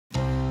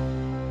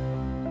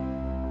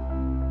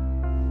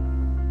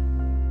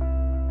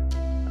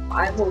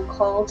I will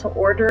call to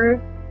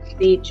order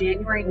the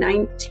January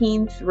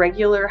 19th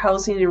regular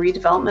Housing and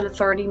Redevelopment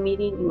Authority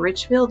meeting in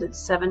Richfield at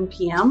 7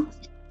 p.m.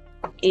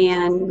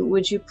 And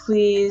would you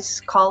please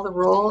call the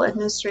roll,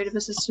 Administrative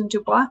Assistant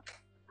Dubois?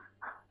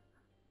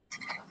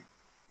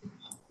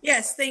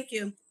 Yes, thank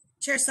you.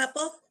 Chair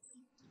Supple?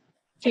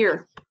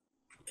 Here.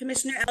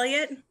 Commissioner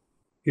Elliott?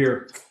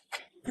 Here.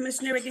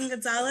 Commissioner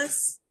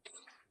Reagan-Gonzalez?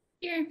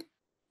 Here.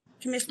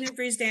 Commissioner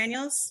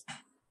Breeze-Daniels?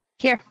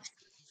 Here.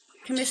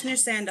 Commissioner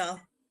Sandal?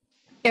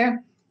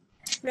 Here.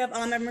 We have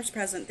all members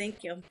present.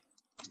 Thank you.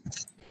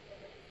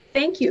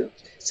 Thank you.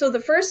 So the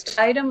first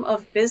item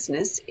of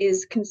business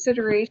is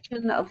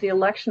consideration of the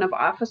election of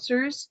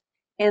officers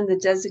and the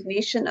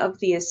designation of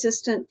the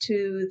assistant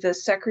to the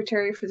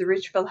secretary for the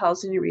Richfield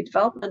Housing and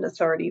Redevelopment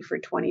Authority for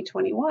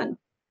 2021.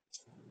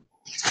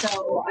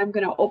 So I'm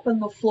going to open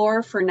the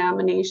floor for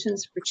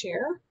nominations for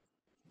chair.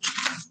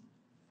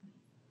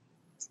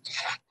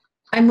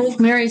 I move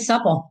Mary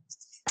Supple.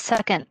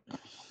 Second.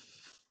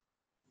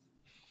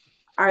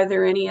 Are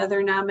there any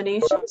other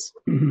nominations?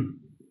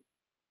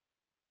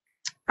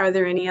 Are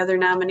there any other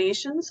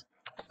nominations?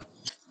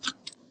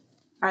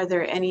 Are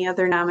there any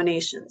other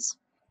nominations?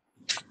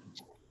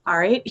 All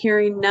right,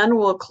 hearing none,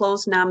 we'll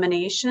close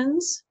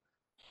nominations.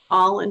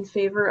 All in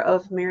favor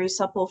of Mary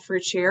Supple for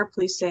chair,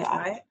 please say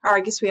aye. Or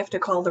I guess we have to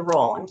call the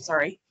roll. I'm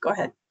sorry. Go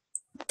ahead.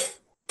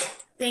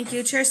 Thank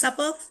you. Chair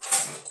Supple?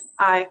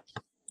 Aye.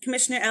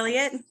 Commissioner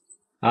Elliott?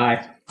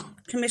 Aye.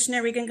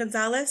 Commissioner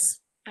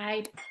Reagan-Gonzalez?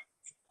 Aye.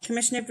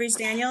 Commissioner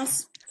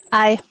Breeze-Daniels?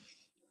 Aye.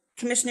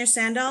 Commissioner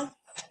Sandal?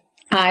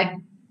 Aye.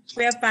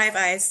 We have 5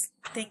 ayes.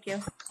 Thank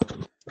you.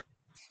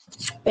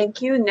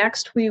 Thank you.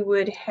 Next, we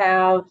would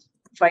have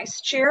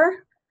vice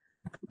chair.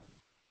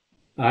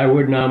 I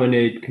would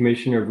nominate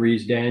Commissioner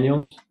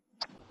Breeze-Daniels.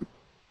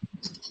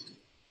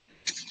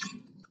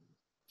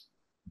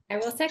 I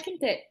will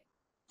second it.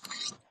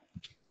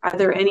 Are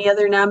there any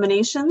other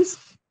nominations?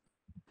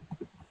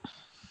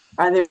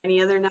 Are there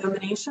any other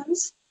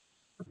nominations?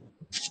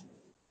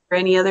 Or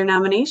any other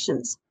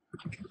nominations?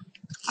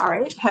 All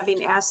right,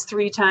 having asked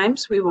 3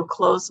 times, we will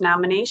close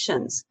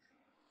nominations.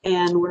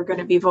 And we're going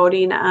to be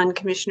voting on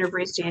Commissioner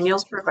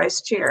Breeze-Daniels for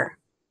vice chair.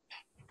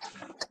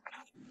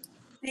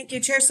 Thank you.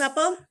 Chair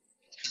Supple?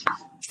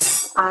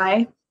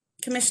 Aye.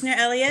 Commissioner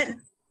Elliott?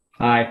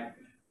 Aye.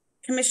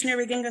 Commissioner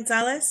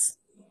Reagan-Gonzalez?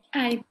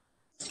 Aye.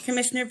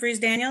 Commissioner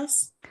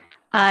Breeze-Daniels?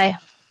 Aye.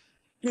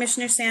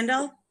 Commissioner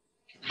Sandal?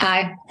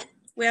 Aye.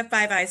 We have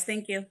 5 ayes.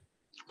 Thank you.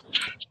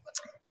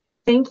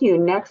 Thank you.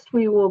 Next,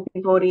 we will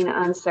be voting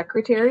on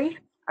secretary.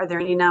 Are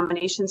there any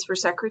nominations for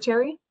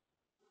secretary?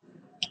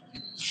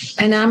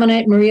 I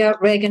nominate Maria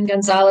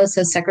Reagan-Gonzalez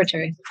as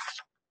secretary.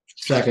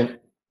 Second.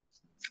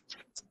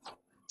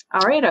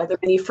 All right, are there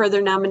any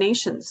further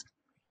nominations?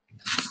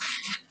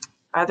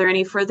 Are there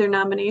any further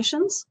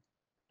nominations?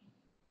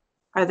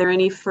 Are there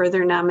any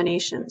further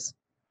nominations?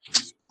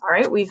 All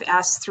right, we've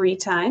asked 3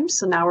 times,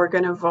 so now we're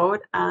going to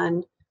vote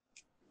on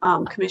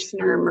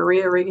Commissioner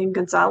Maria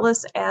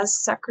Reagan-Gonzalez as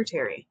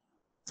secretary.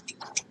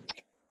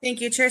 Thank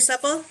you. Chair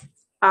Supple?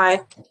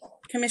 Aye.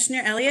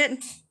 Commissioner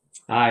Elliott?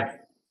 Aye.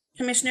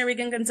 Commissioner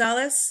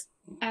Reagan-Gonzalez?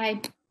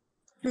 Aye.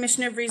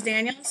 Commissioner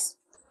Breeze-Daniels?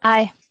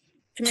 Aye.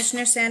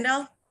 Commissioner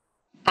Sandal?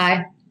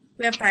 Aye.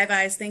 We have 5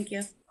 ayes. Thank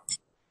you.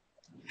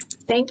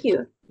 Thank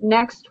you.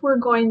 Next, we're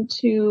going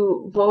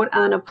to vote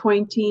on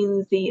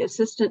appointing the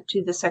assistant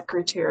to the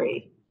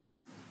secretary.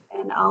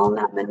 And I'll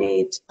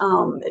nominate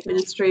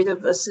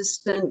Administrative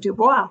Assistant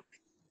Dubois.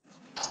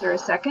 Is there a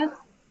second?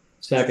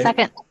 Second.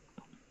 Second.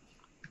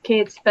 Okay,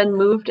 it's been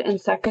moved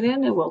and seconded,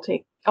 and we'll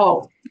take,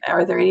 oh,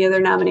 are there any other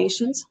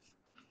nominations?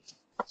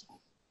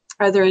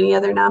 Are there any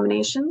other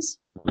nominations?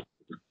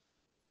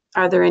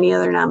 Are there any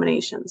other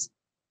nominations?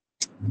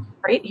 All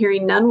right,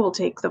 hearing none, we'll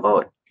take the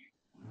vote.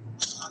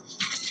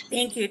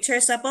 Thank you. Chair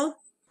Supple?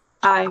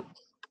 Aye.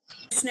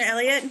 Commissioner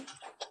Elliott?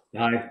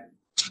 Aye.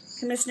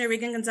 Commissioner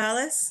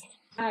Reagan-Gonzalez?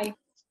 Aye.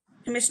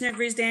 Commissioner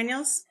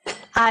Breeze-Daniels?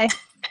 Aye.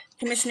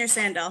 Commissioner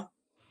Sandal?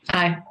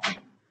 Aye.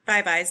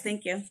 5 ayes.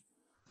 Thank you.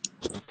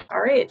 All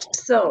right,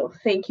 so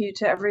thank you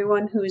to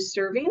everyone who's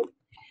serving.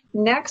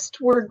 Next,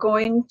 we're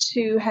going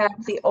to have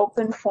the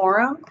open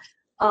forum.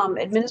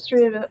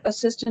 Administrative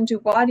Assistant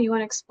Dubois, do you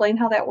want to explain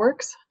how that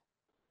works?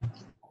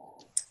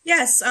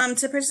 Yes,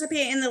 to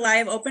participate in the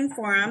live open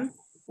forum,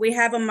 we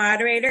have a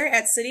moderator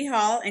at City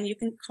Hall, and you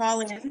can call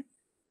in.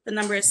 The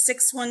number is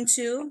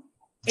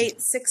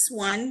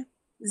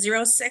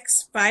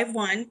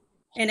 612-861-0651.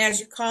 And as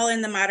you call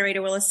in, the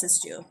moderator will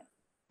assist you.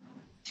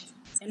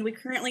 And we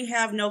currently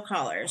have no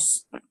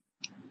callers.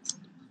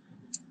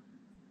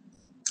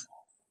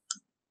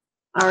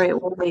 All right,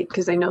 we'll wait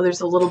because I know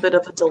there's a little bit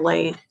of a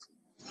delay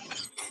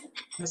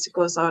as it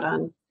goes out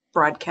on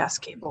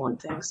broadcast cable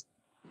and things.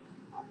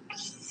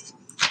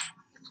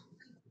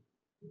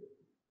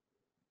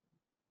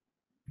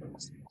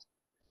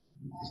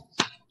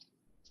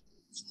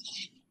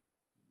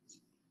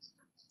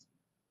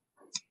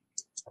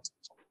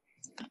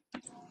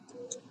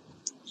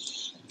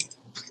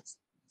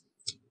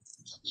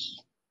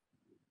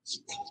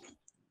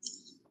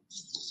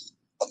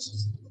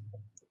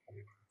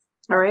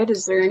 All right,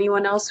 is there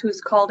anyone else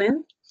who's called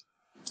in?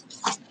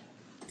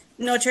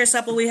 No, Chair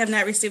Supple, we have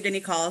not received any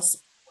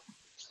calls.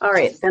 All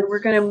right, then we're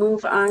going to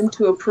move on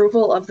to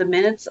approval of the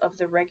minutes of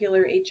the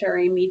regular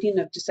HRA meeting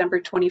of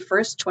December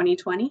 21st,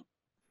 2020.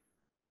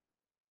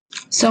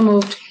 So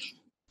moved.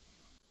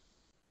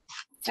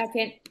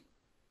 Second.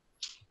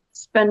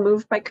 It's been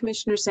moved by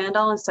Commissioner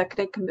Sandal and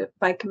seconded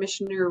by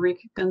Commissioner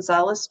Enrique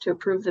Gonzalez to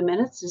approve the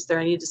minutes. Is there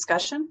any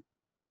discussion?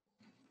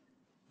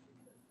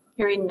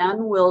 Hearing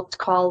none, we'll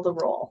call the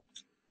roll.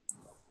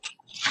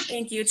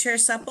 Thank you, Chair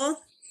Supple,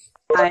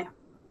 Aye.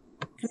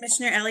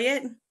 Commissioner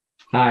Elliott,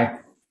 Aye.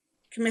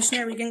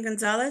 Commissioner Regan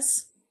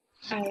Gonzalez,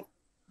 Aye.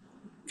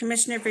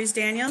 Commissioner Vries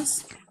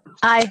Daniels,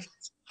 Aye.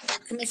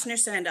 Commissioner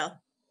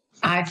Sandal.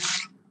 Aye.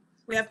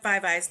 We have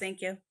 5 ayes.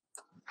 Thank you.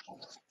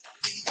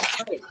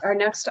 All right, our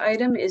next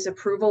item is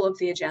approval of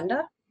the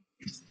agenda.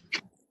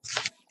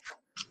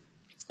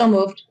 So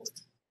moved.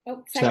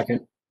 Oh,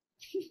 Second.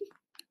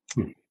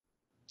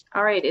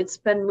 All right, it's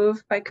been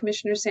moved by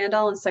Commissioner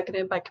Sandal and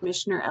seconded by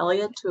Commissioner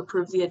Elliott to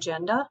approve the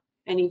agenda.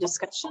 Any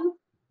discussion?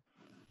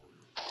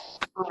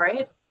 All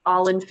right,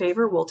 all in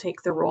favor, we'll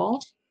take the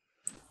roll.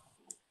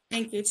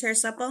 Thank you, Chair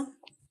Supple,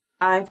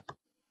 Aye.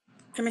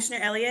 Commissioner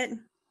Elliott,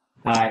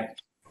 Aye.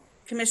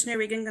 Commissioner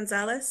Regan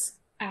Gonzalez,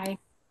 Aye.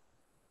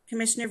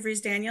 Commissioner Vries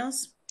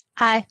Daniels,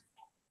 Aye.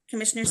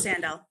 Commissioner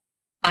Sandal.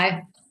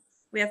 Aye.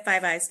 We have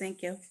 5 ayes.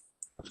 Thank you.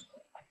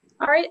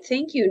 All right,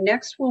 thank you.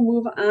 Next, we'll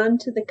move on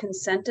to the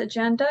consent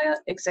agenda.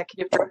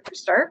 Executive Director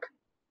Stark.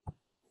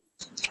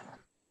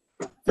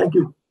 Thank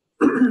you.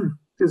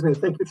 Excuse me.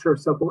 Thank you, Chair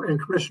Supple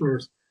and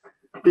Commissioners.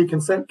 The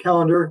consent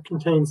calendar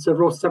contains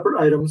several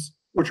separate items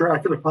which are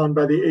acted upon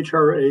by the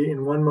HRA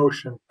in one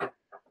motion.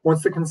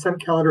 Once the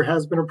consent calendar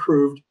has been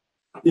approved,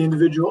 the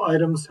individual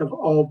items have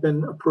all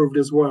been approved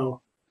as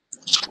well.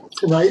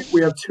 Tonight,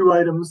 we have 2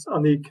 items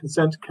on the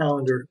consent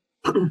calendar.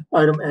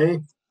 Item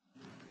A,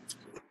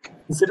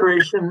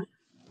 consideration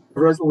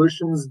of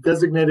resolutions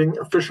designating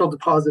official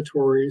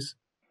depositories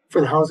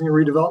for the Housing and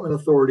Redevelopment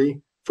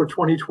Authority for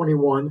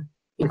 2021,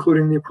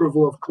 including the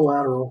approval of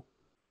collateral.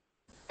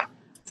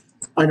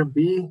 Item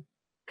B,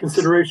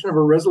 consideration of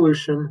a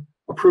resolution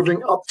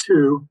approving up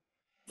to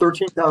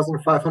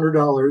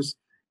 $13,500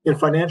 in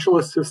financial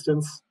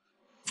assistance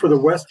for the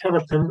West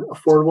Hennepin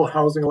Affordable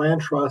Housing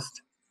Land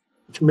Trust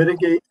to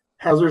mitigate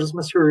hazardous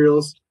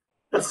materials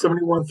at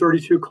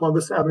 7132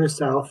 Columbus Avenue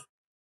South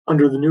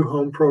under the New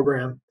Home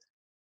Program.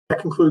 That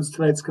concludes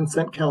tonight's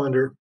consent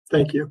calendar.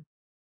 Thank you.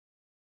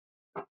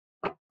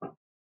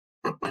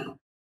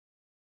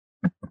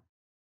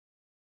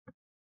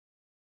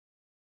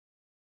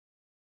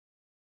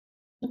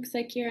 Looks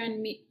like you're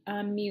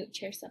on mute,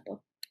 Chair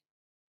Supple.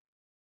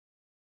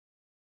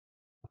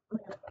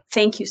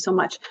 Thank you so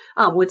much.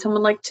 Would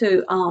someone like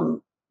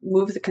to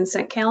move the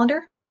consent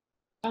calendar?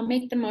 I'll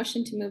make the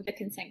motion to move the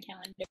consent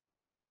calendar.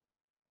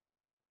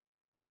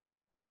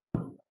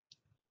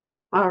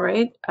 All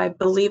right, I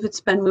believe it's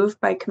been moved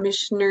by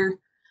Commissioner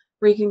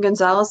Regan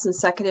Gonzalez and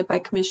seconded by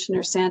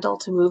Commissioner Sandal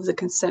to move the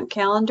consent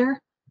calendar.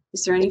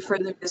 Is there any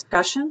further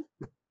discussion?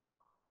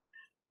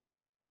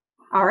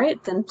 All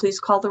right, then please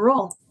call the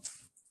roll.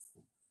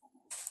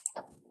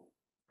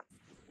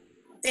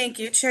 Thank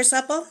you, Chair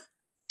Supple,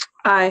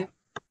 Aye.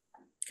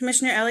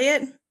 Commissioner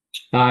Elliott,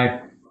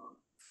 Aye.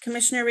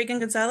 Commissioner Regan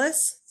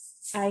Gonzalez,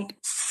 Aye.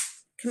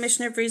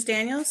 Commissioner Vries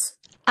Daniels,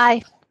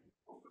 Aye.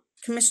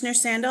 Commissioner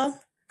Sandal.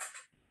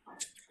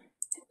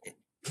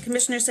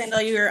 Commissioner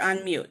Sandal, you are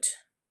on mute.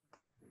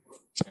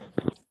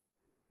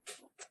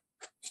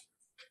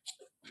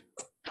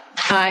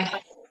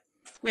 Aye.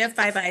 We have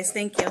 5 ayes.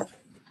 Thank you.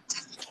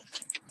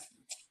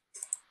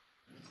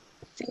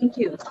 Thank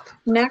you.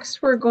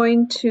 Next, we're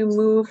going to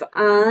move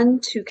on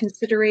to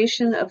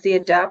consideration of the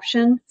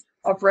adoption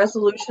of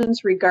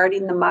resolutions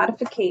regarding the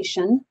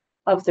modification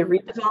of the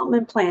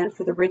redevelopment plan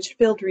for the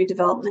Richfield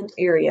redevelopment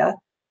area,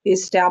 the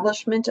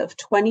establishment of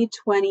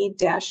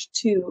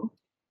 2020-2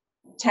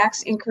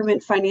 Tax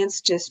Increment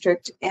Finance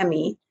District,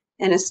 EMI,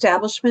 and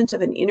establishment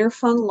of an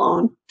interfund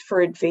loan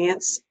for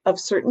advance of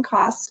certain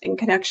costs in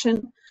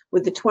connection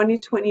with the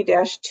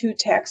 2020-2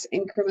 Tax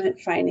Increment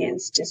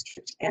Finance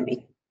District,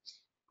 EMI.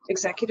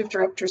 Executive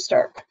Director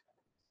Stark.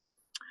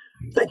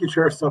 Thank you,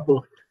 Chair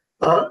Supple.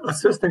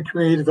 Assistant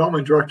Community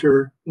Development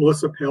Director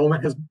Melissa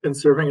Paleman has been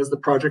serving as the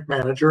project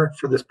manager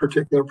for this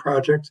particular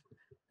project,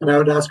 and I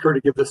would ask her to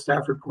give the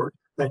staff report.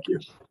 Thank you.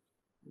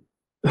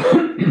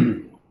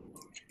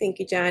 Thank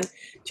you, John.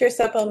 Chair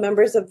Supple,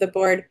 members of the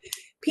board,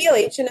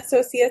 PLH and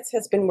Associates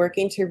has been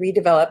working to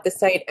redevelop the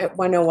site at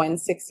 101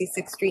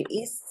 66th Street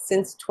East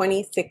since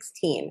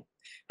 2016.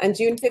 On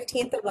June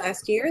 15th of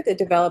last year, the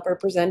developer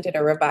presented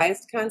a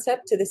revised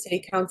concept to the City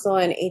Council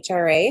and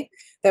HRA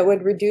that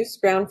would reduce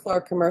ground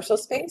floor commercial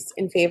space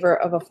in favor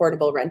of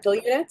affordable rental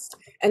units,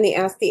 and they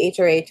asked the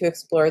HRA to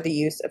explore the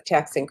use of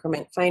tax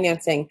increment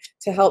financing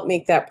to help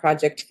make that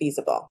project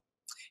feasible.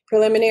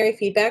 Preliminary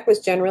feedback was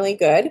generally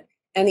good,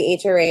 and the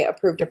HRA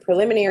approved a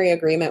preliminary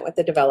agreement with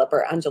the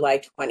developer on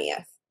July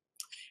 20th.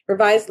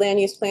 Revised land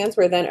use plans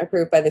were then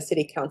approved by the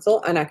City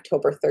Council on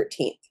October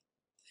 13th.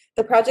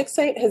 The project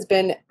site has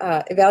been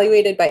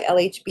evaluated by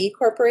LHB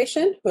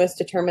Corporation, who has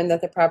determined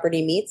that the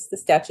property meets the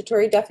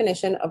statutory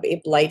definition of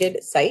a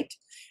blighted site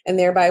and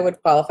thereby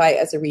would qualify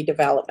as a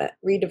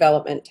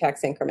redevelopment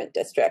tax increment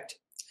district.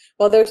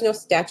 While there's no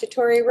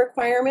statutory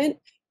requirement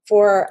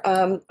for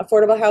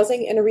affordable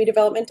housing in a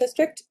redevelopment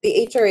district,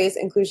 the HRA's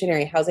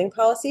inclusionary housing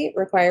policy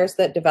requires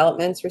that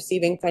developments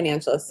receiving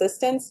financial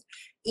assistance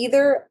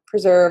either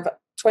preserve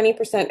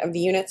 20% of the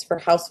units for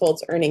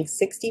households earning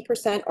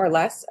 60% or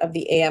less of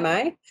the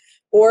AMI,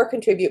 or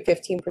contribute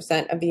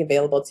 15% of the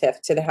available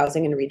TIF to the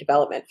Housing and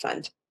Redevelopment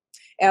Fund.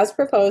 As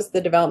proposed,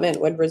 the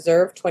development would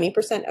reserve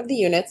 20% of the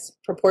units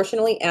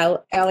proportionally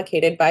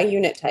allocated by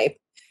unit type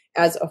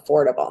as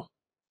affordable.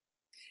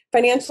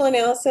 Financial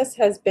analysis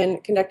has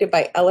been conducted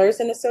by Ellers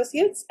and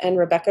Associates, and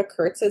Rebecca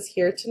Kurtz is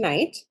here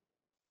tonight.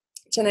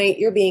 Tonight,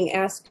 you're being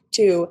asked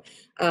to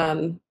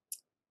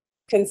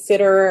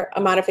consider a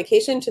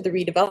modification to the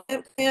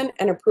redevelopment plan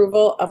and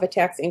approval of a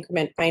tax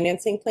increment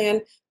financing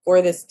plan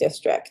for this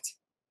district.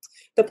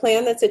 The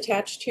plan that's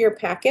attached to your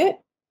packet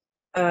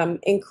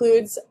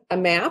includes a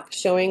map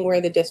showing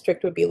where the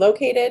district would be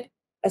located,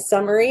 a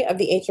summary of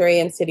the HRA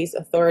and city's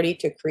authority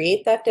to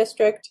create that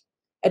district,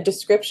 a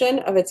description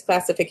of its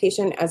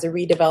classification as a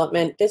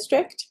redevelopment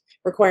district,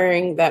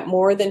 requiring that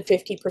more than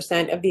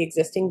 50% of the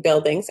existing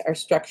buildings are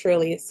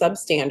structurally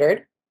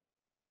substandard,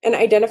 an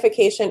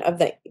identification of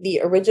the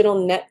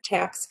original net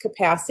tax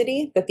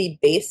capacity that the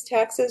base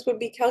taxes would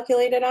be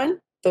calculated on.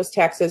 Those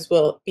taxes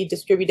will be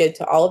distributed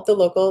to all of the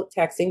local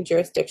taxing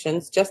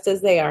jurisdictions, just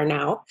as they are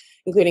now,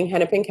 including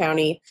Hennepin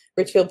County,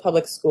 Richfield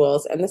Public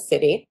Schools, and the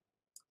city.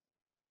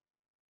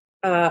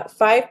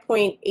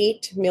 Approximately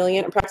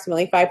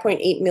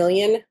 $5.8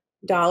 million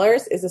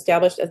is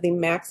established as the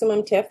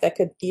maximum TIF that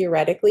could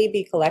theoretically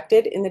be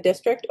collected in the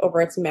district over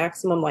its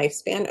maximum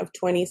lifespan of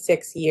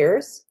 26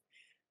 years.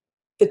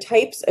 The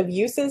types of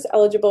uses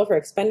eligible for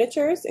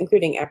expenditures,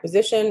 including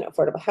acquisition,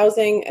 affordable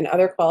housing, and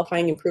other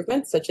qualifying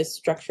improvements such as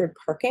structured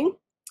parking,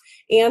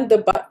 and the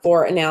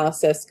but-for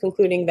analysis,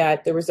 concluding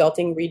that the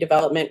resulting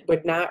redevelopment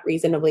would not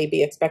reasonably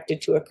be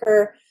expected to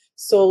occur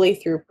solely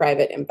through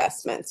private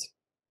investments.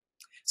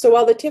 So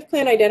while the TIF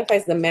plan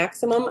identifies the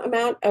maximum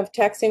amount of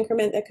tax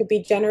increment that could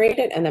be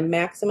generated and the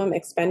maximum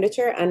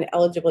expenditure on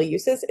eligible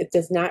uses, it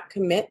does not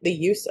commit the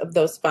use of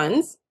those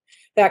funds.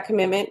 That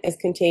commitment is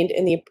contained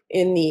in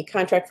the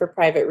contract for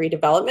private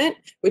redevelopment,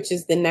 which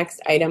is the next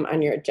item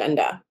on your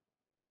agenda.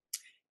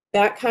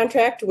 That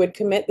contract would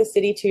commit the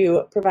city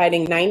to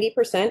providing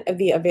 90% of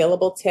the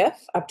available TIF,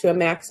 up to a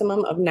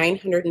maximum of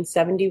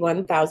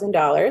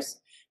 $971,000,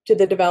 to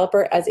the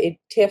developer as a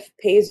TIF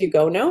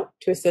pay-as-you-go note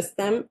to assist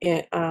them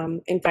in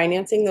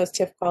financing those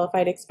TIF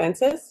qualified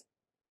expenses.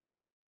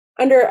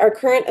 Under our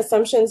current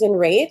assumptions and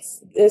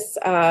rates, this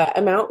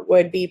amount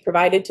would be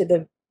provided to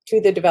the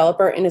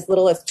developer in as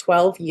little as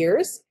 12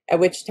 years, at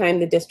which time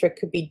the district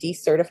could be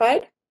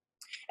decertified.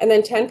 And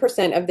then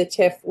 10% of the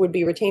TIF would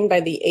be retained by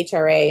the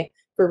HRA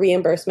for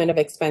reimbursement of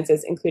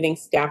expenses, including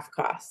staff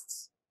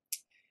costs.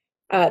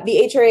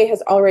 The HRA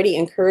has already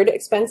incurred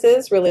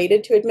expenses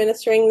related to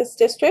administering this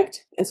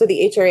district, and so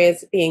the HRA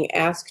is being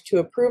asked to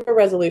approve a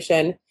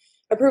resolution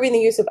approving the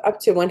use of up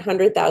to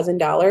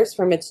 $100,000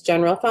 from its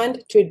general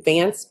fund to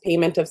advance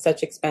payment of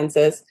such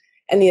expenses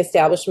and the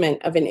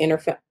establishment of an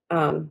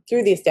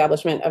through the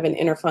establishment of an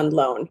interfund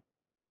loan.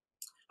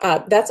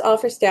 That's all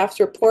for staff's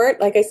report.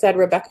 Like I said,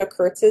 Rebecca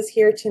Kurtz is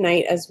here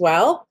tonight as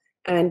well,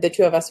 and the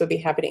two of us would be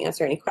happy to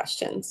answer any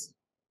questions.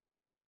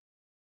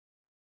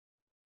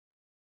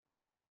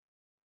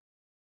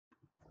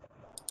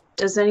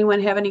 Does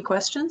anyone have any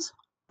questions?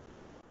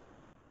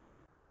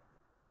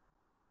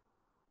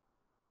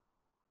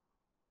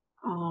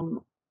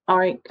 All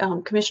right,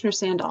 Commissioner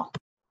Sandall.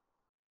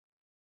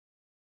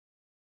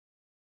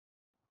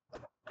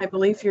 I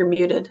believe you're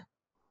muted.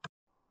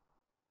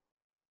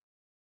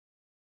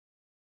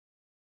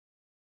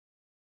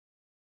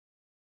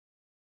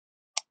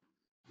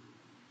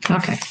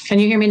 Okay. Can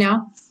you hear me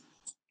now?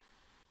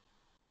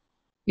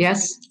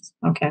 Yes?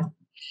 Okay.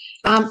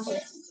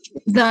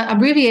 The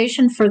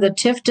abbreviation for the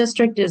TIF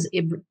district is,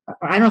 I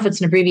don't know if it's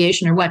an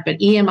abbreviation or what, but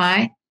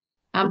EMI.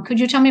 Could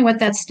you tell me what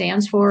that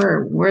stands for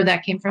or where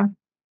that came from?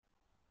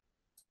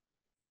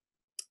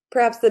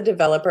 Perhaps the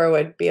developer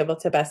would be able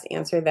to best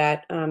answer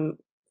that.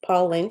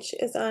 Paul Lynch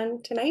is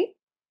on tonight.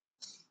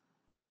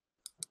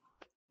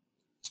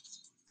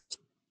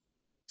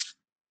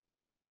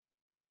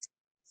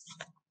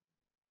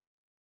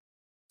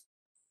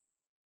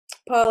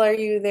 Paul, are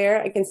you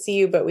there? I can see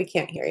you, but we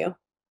can't hear you.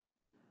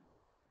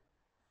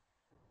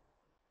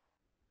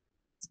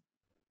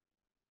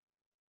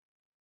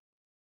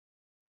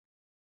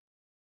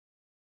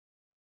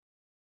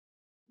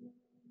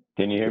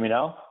 Can you hear me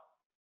now?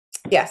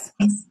 Yes.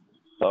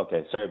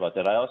 Okay, sorry about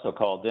that. I also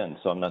called in,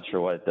 so I'm not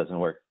sure why it doesn't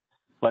work.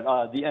 But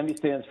the Emmy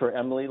stands for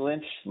Emily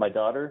Lynch, my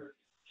daughter.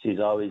 She's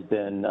always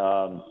been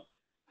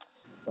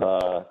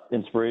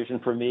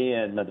inspiration for me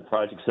and the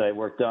projects that I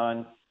worked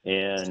on.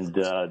 And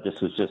this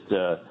was just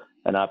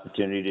an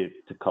opportunity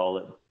to call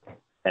it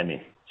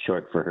Emmy,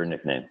 short for her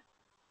nickname.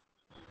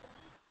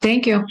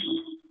 Thank you.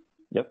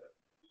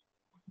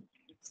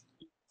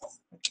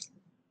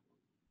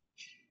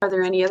 Are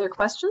there any other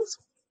questions?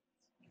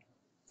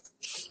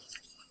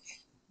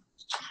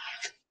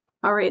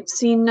 All right,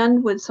 seeing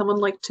none, would someone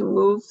like to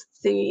move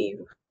the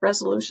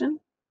resolution?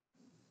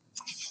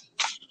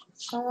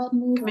 I'll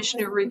move.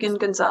 Commissioner Regan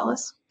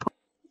Gonzalez.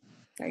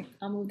 Sorry,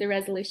 I'll move the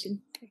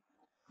resolution.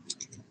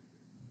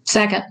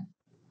 Second.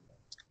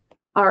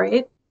 All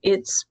right,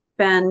 it's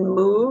been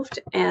moved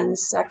and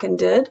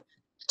seconded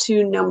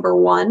to number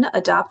 1,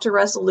 adopt a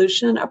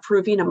resolution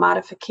approving a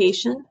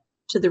modification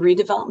to the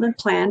redevelopment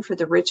plan for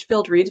the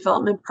Richfield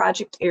redevelopment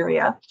project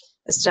area,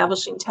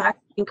 establishing tax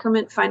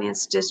increment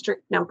finance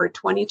district number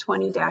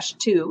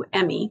 2020-2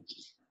 EMI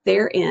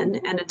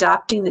therein, and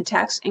adopting the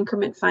tax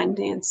increment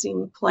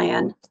financing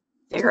plan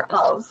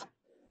thereof.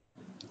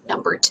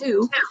 Number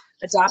 2,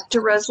 adopt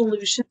a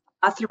resolution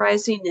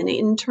authorizing an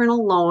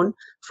internal loan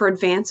for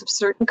advance of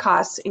certain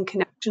costs in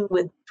connection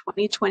with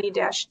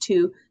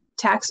 2020-2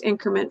 Tax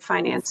Increment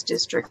Finance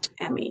District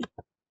EMI.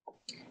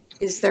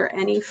 Is there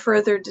any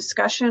further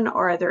discussion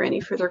or are there any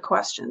further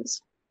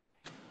questions?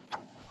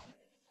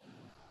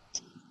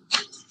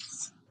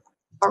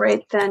 All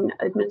right, then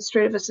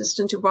Administrative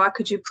Assistant Dubois,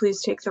 could you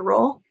please take the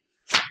roll?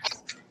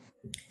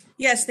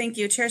 Yes, thank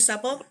you. Chair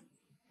Supple,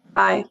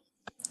 Aye.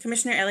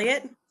 Commissioner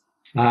Elliott,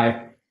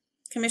 Aye.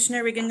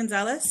 Commissioner Regan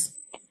Gonzalez,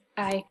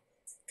 Aye.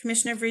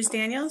 Commissioner Vries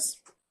Daniels,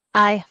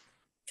 Aye.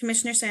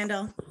 Commissioner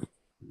Sandel.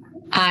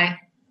 Aye.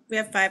 We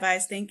have 5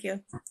 ayes. Thank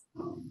you.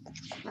 All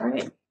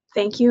right,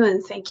 thank you,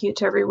 and thank you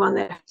to everyone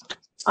that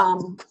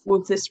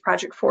moved this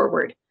project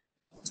forward.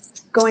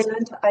 Going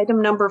on to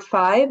item number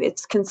 5,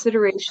 it's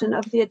consideration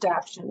of the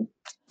adoption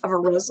of a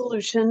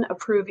resolution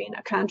approving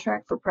a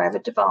contract for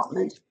private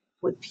development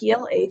with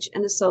PLH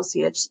and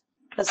Associates,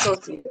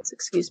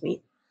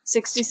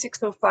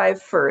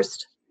 6605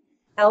 First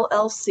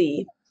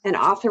LLC, and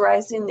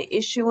authorizing the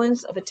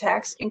issuance of a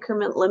tax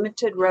increment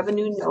limited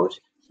revenue note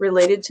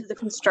related to the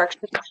construction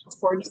of a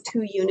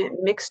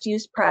 42-unit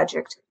mixed-use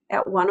project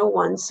at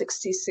 101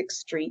 66th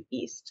Street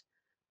East.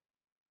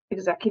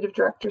 Executive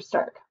Director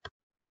Stark.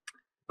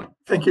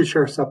 Thank you,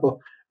 Chair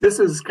Supple. This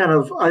is kind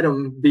of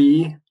item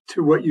B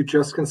to what you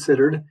just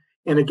considered.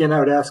 And again, I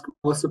would ask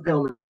Melissa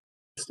Paleman,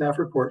 staff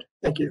report.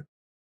 Thank you.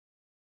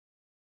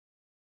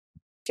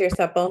 Chair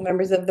Supple,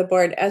 members of the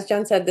board, as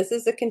John said, this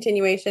is a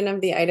continuation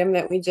of the item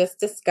that we just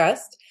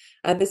discussed.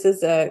 This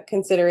is a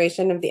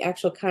consideration of the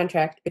actual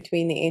contract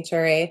between the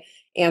HRA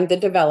and the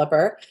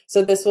developer.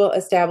 So this will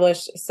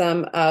establish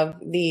some of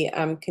the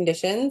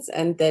conditions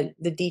and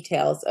the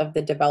details of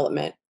the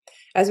development.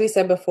 As we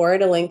said before,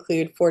 it'll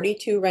include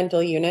 42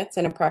 rental units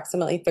and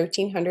approximately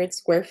 1,300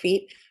 square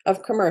feet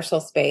of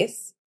commercial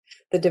space.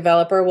 The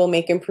developer will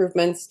make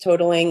improvements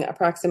totaling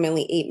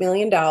approximately $8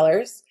 million,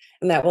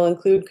 and that will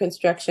include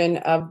construction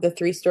of the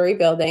 3-story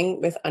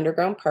building with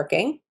underground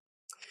parking.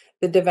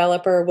 The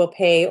developer will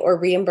pay or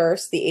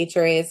reimburse the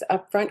HRA's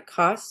upfront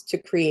costs to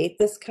create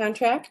this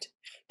contract,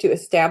 to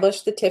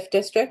establish the TIF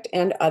district,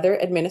 and other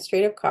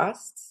administrative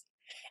costs.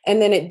 And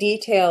then it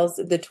details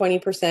the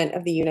 20%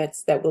 of the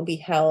units that will be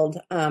held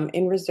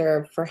in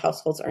reserve for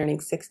households earning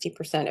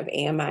 60% of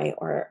AMI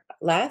or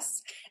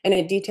less. And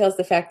it details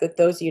the fact that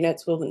those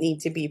units will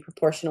need to be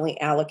proportionally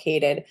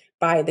allocated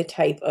by the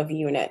type of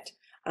unit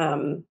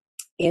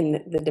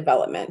in the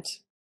development.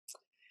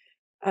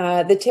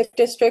 The TIF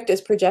district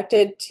is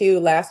projected to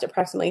last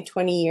approximately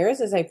 20 years,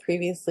 as I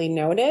previously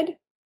noted.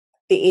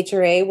 The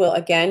HRA will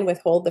again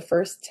withhold the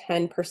first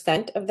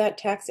 10% of that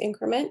tax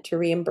increment to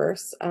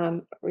reimburse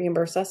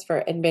us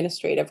for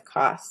administrative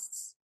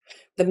costs.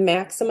 The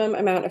maximum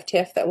amount of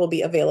TIF that will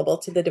be available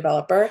to the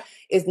developer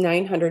is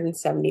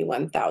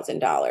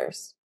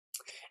 $971,000.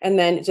 And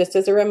then just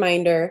as a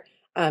reminder,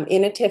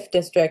 in a TIF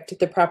district,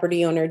 the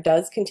property owner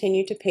does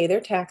continue to pay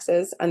their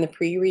taxes on the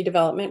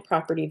pre-redevelopment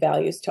property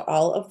values to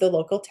all of the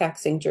local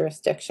taxing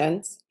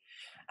jurisdictions,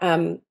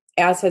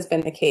 as has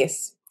been the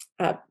case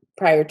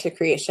prior to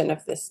creation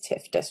of this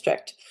TIF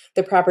district.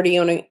 The property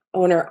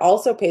owner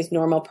also pays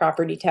normal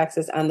property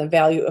taxes on the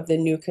value of the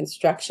new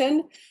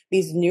construction.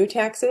 These new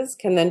taxes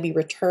can then be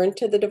returned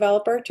to the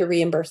developer to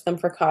reimburse them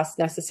for costs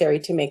necessary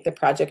to make the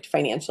project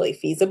financially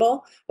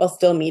feasible while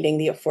still meeting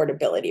the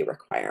affordability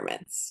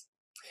requirements.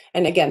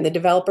 And again, the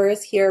developer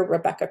is here,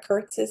 Rebecca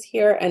Kurtz is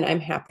here, and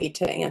I'm happy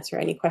to answer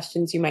any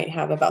questions you might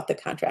have about the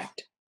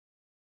contract.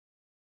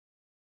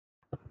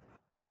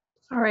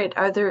 All right,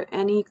 are there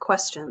any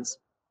questions?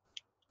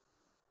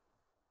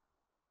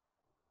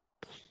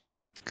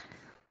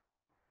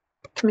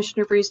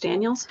 Commissioner Vries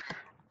Daniels.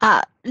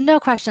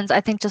 No questions.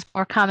 I think just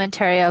more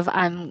commentary of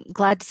I'm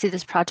glad to see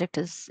this project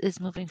is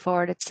moving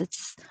forward.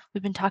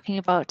 We've been talking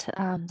about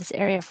this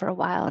area for a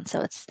while, and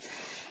so it's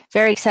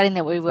very exciting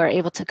that we were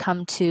able to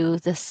come to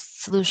this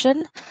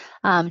solution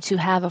to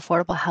have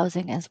affordable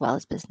housing as well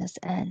as business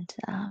and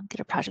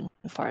get a project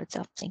moving forward.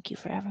 So thank you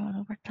for everyone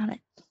who worked on it.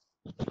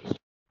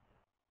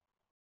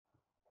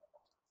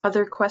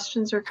 Other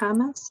questions or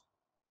comments?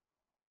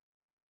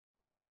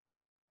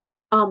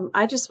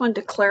 I just wanted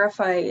to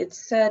clarify, it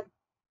said,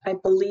 I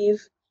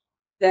believe,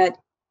 that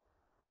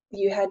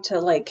you had to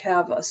like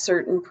have a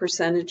certain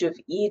percentage of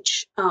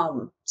each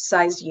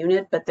size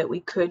unit, but that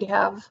we could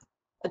have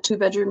a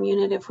 2-bedroom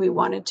unit if we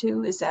wanted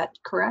to. Is that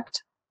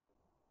correct?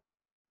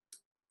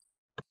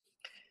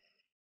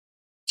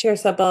 Chair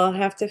Supple, I'll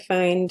have to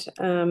find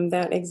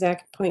that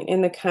exact point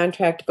in the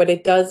contract, but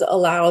it does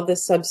allow the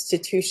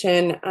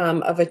substitution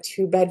of a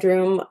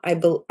 2-bedroom.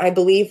 I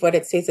believe what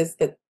it says is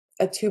that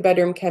a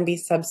 2-bedroom can be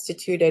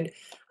substituted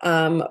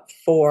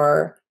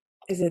for,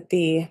 is it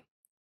the,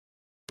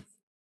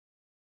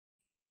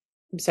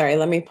 I'm sorry,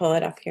 let me pull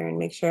it up here and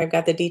make sure I've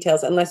got the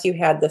details, unless you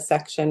had the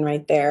section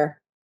right there.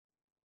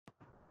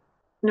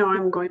 No,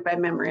 I'm going by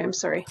memory. I'm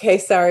sorry. Okay,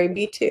 sorry,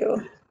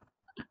 B2.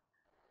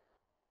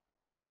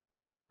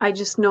 I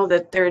just know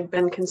that there had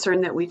been concern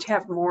that we'd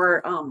have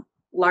more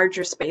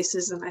larger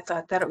spaces, and I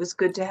thought that it was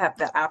good to have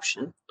that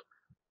option.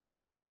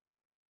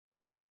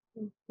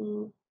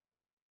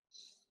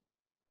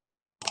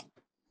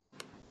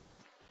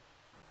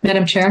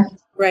 Madam Chair,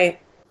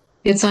 Right,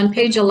 it's on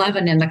page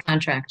 11 in the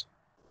contract.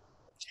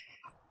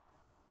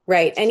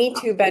 right. Any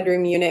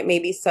 2-bedroom unit may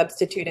be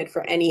substituted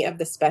for any of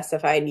the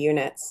specified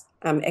units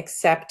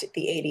except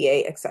the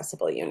ADA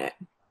accessible unit.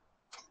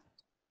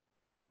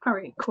 All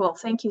right, cool.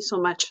 Thank you so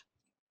much.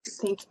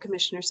 Thank you,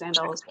 Commissioner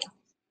Sandell as well.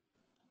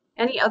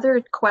 Any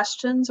other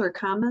questions or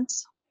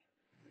comments?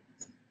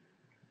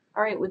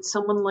 All right, would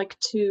someone like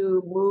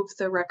to move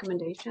the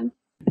recommendation?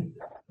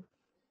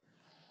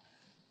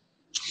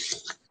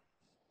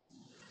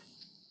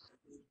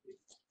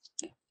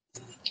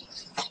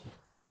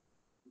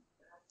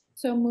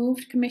 So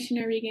moved,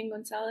 Commissioner Regan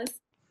Gonzalez.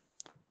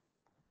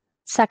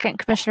 Second,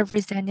 Commissioner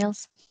Breeze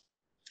Daniels.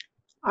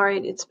 All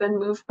right, it's been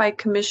moved by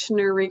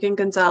Commissioner Regan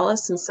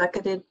Gonzalez and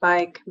seconded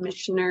by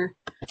Commissioner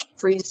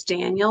Breeze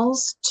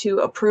Daniels to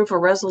approve a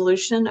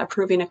resolution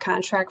approving a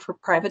contract for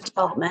private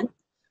development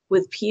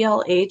with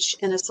PLH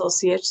and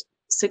Associates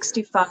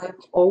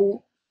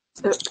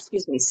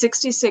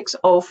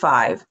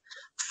 6605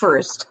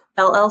 First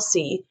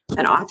LLC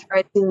and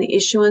authorizing the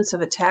issuance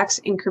of a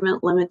tax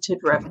increment limited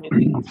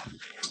revenue.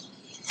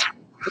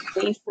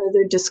 Any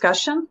further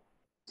discussion?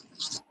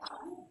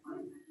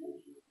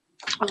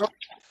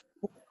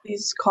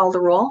 Please call the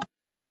roll.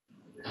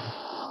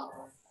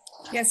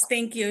 Yes,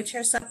 thank you.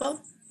 Chair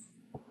Supple,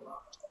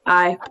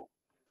 Aye.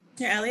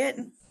 Chair Elliott,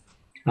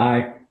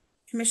 Aye.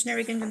 Commissioner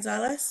Regan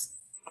Gonzalez.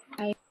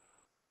 Aye.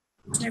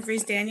 Commissioner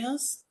Breeze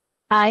Daniels,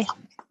 Aye.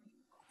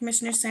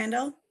 Commissioner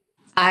Sandell.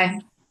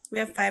 Aye. We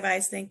have 5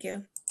 ayes. Thank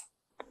you.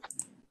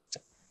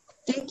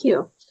 Thank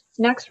you.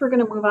 Next, we're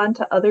going to move on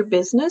to other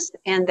business,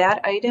 and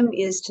that item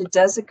is to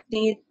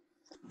designate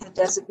the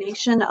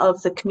designation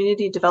of the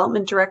Community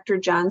Development Director,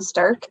 John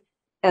Stark,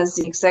 as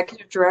the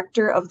Executive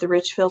Director of the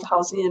Richfield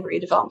Housing and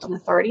Redevelopment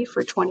Authority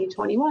for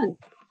 2021.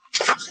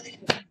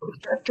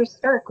 Director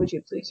Stark, would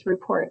you please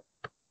report?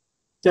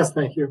 Yes,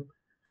 thank you.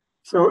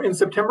 So in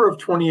September of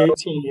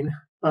 2018,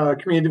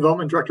 Community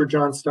Development Director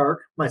John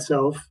Stark,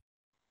 myself,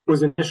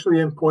 was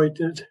initially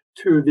appointed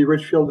to the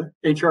Richfield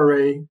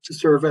HRA to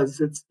serve as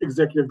its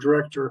executive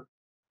director.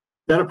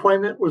 That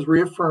appointment was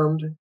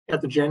reaffirmed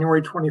at the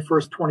January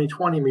 21st,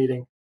 2020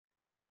 meeting.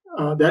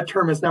 That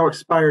term has now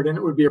expired, and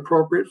it would be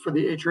appropriate for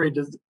the HRA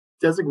to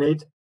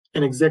designate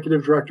an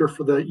executive director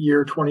for the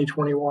year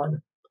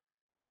 2021.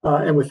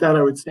 And with that,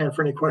 I would stand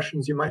for any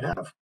questions you might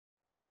have,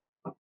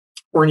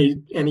 or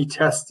any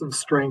tests of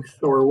strength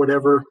or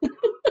whatever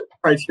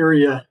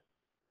criteria.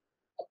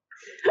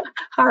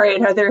 All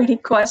right, are there any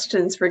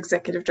questions for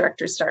Executive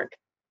Director Stark?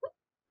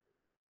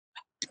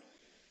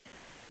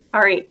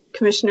 All right,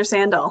 Commissioner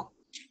Sandell.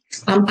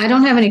 I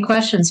don't have any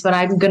questions, but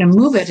I'm going to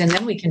move it and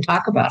then we can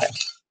talk about it.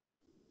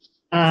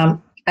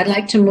 I'd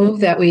like to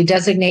move that we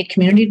designate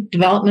Community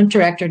Development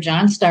Director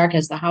John Stark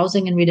as the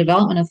Housing and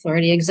Redevelopment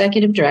Authority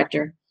Executive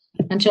Director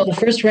until the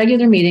first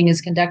regular meeting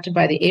is conducted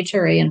by the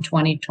HRA in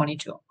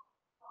 2022.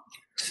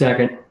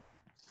 Second.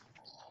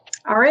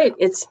 All right,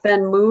 it's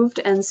been moved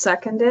and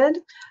seconded.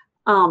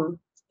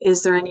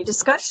 Is there any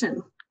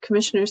discussion?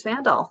 Commissioner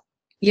Sandell.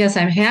 Yes,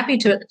 I'm happy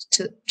to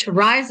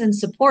rise in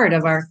support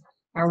of our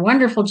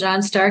wonderful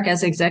John Stark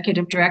as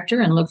Executive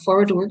Director and look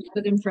forward to working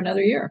with him for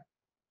another year.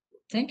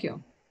 Thank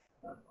you.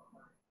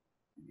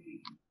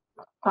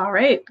 All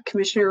right,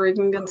 Commissioner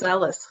Regan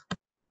Gonzalez.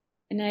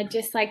 And I'd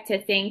just like to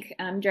thank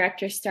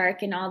Director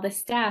Stark and all the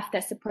staff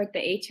that support the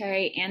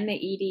HRA and the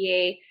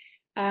EDA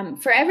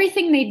for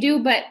everything they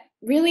do, but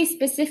really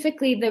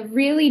specifically the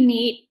really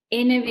neat,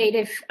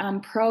 innovative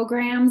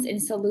programs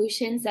and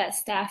solutions that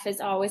staff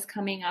is always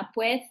coming up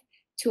with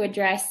to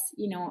address,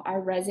 our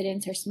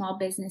residents, our small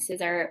businesses,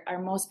 our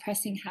most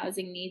pressing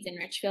housing needs in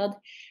Richfield,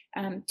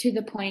 to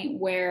the point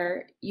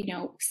where,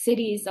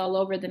 cities all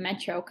over the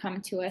metro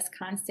come to us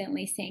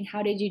constantly saying,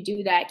 how did you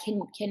do that?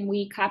 Can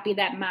we copy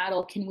that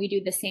model? Can we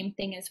do the same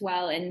thing as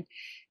well? And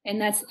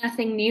that's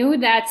nothing new.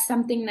 That's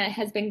something that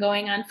has been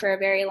going on for a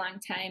very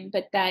long time,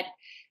 but that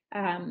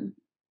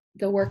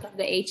the work of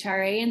the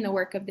HRA and the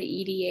work of the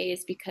EDA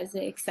is because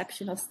of the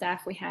exceptional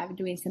staff we have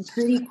doing some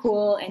pretty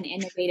cool and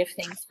innovative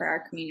things for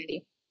our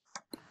community.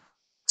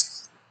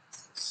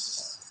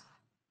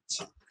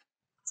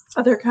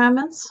 Other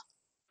comments?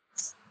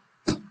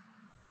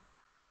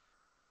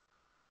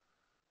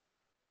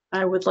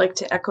 I would like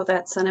to echo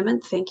that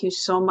sentiment. Thank you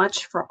so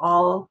much for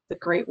all the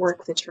great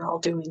work that you're all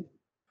doing.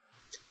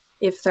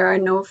 If there are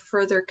no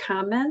further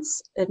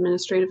comments,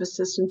 Administrative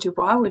Assistant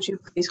Dubois, would you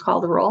please call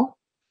the roll?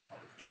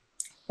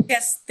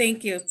 Yes,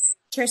 thank you.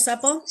 Chair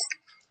Supple,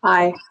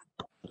 Aye.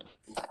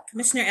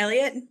 Commissioner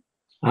Elliott,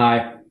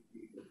 Aye.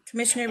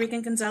 Commissioner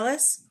Regan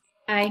Gonzalez,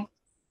 Aye.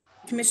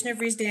 Commissioner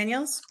Vries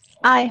Daniels,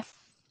 Aye.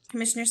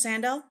 Commissioner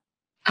Sandel.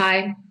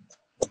 Aye.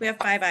 We have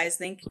 5 ayes.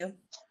 Thank you.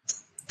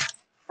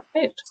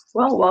 Great.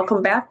 Well,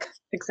 welcome back,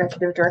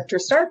 Executive Director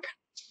Stark.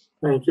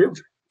 Thank you.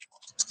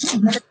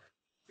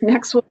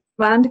 Next, we'll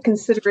move on to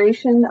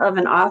consideration of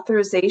an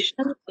authorization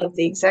of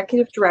the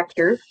Executive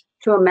Director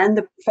to amend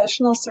the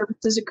professional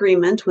services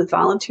agreement with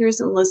volunteers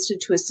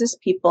enlisted to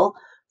assist people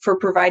for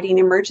providing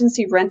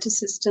emergency rent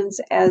assistance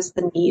as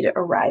the need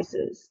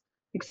arises.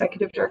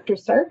 Executive Director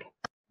Stark.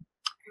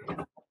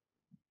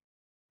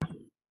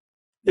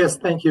 Yes,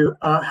 thank you.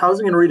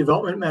 Housing and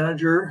Redevelopment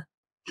Manager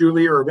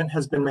Julie Urban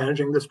has been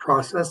managing this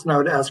process, and I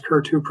would ask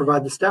her to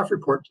provide the staff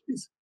report,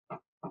 please.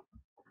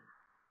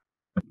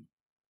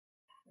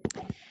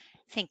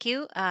 Thank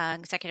you,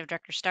 Executive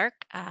Director Stark,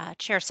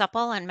 Chair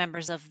Supple, and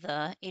members of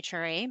the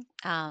HRA.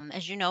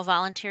 As you know,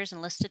 Volunteers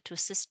Enlisted to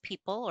Assist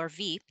People, or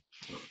VEAP,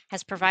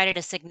 has provided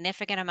a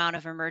significant amount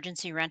of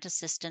emergency rent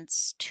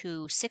assistance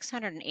to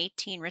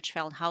 618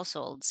 Richfield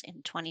households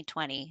in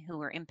 2020 who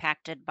were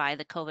impacted by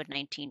the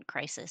COVID-19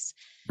 crisis.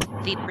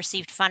 VEAP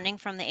received funding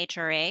from the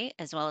HRA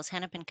as well as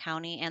Hennepin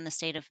County and the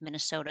state of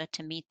Minnesota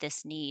to meet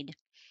this need.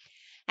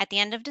 At the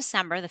end of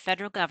December, the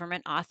federal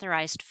government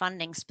authorized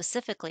funding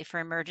specifically for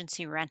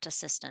emergency rent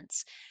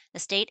assistance. The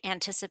state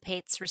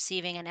anticipates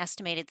receiving an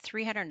estimated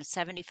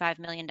 $375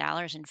 million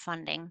in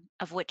funding,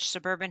 of which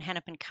suburban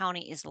Hennepin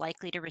County is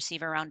likely to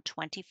receive around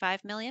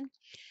 $25 million.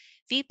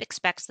 VEAP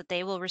expects that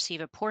they will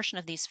receive a portion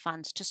of these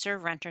funds to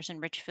serve renters in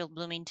Richfield,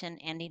 Bloomington,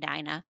 and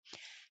Edina.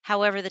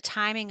 However, the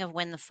timing of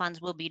when the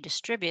funds will be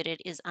distributed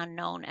is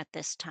unknown at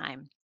this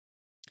time.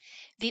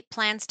 VEAP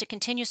plans to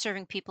continue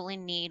serving people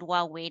in need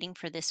while waiting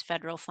for this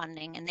federal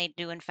funding, and they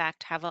do in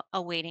fact have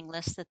a waiting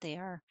list that they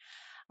are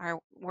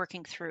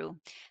working through.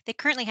 They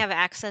currently have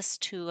access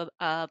to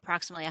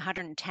approximately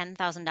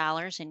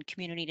 $110,000 in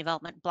community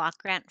development block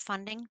grant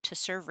funding to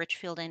serve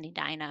Richfield and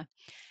Edina.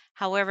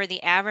 However,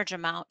 the average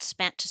amount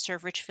spent to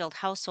serve Richfield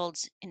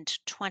households in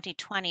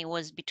 2020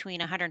 was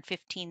between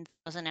 $115,000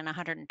 and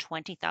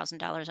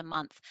 $120,000 a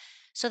month.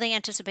 So they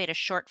anticipate a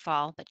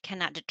shortfall, but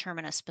cannot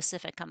determine a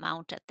specific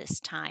amount at this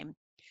time.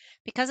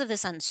 Because of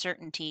this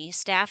uncertainty,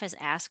 staff is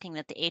asking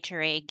that the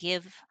HRA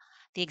give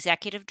the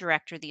executive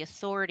director the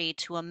authority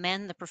to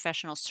amend the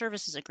professional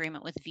services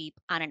agreement with VEAP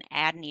on an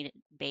as-needed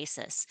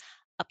basis,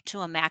 up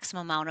to a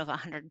maximum amount of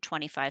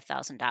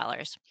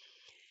 $125,000.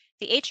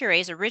 The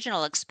HRA's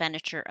original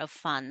expenditure of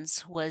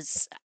funds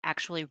was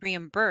actually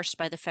reimbursed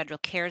by the federal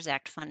CARES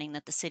Act funding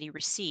that the city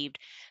received.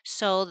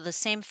 So the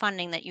same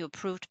funding that you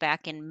approved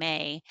back in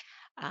May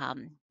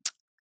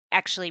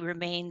actually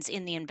remains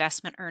in the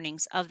investment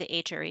earnings of the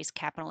HRA's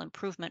capital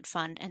improvement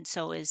fund, and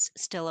so is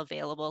still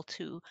available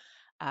to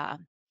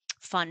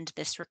fund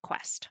this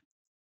request.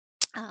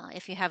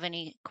 If you have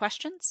any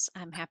questions,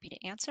 I'm happy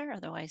to answer.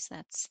 Otherwise,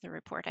 that's the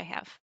report I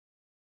have.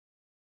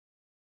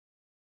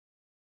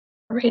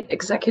 All right,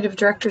 Executive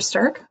Director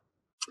Stark.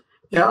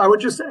 Yeah, I would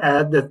just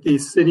add that the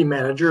city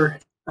manager,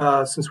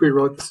 since we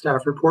wrote the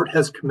staff report,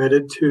 has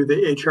committed to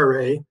the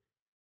HRA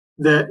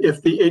that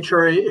if the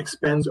HRA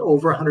expends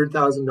over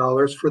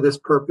 $100,000 for this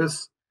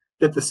purpose,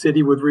 that the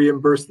city would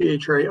reimburse the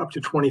HRA up to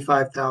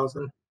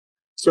 $25,000.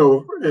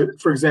 So,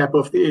 for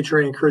example, if the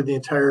HRA incurred the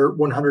entire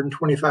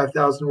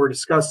 $125,000 we're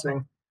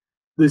discussing,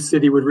 the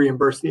city would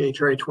reimburse the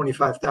HRA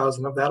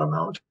 $25,000 of that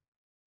amount.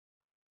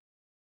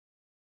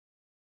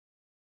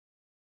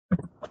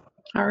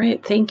 All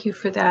right, thank you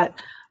for that.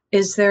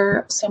 Is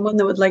there someone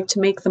that would like to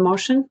make the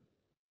motion?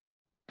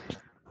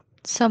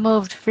 So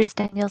moved. Vries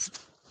Daniels.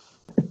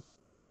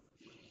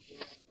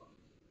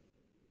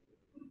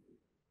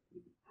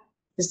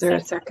 Is there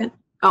a second?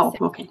 Oh,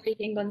 okay.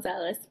 Regan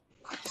Gonzalez.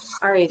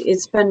 All right,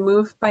 it's been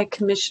moved by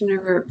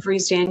Commissioner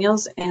Vries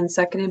Daniels and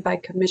seconded by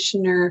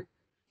Commissioner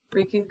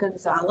Regan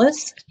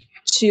Gonzalez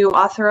to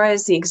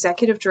authorize the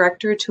executive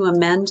director to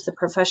amend the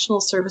professional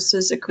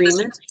services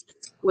agreement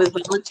with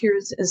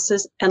volunteers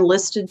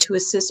enlisted to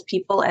assist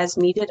people as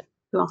needed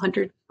to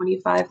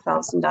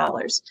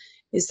 $125,000.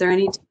 Is there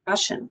any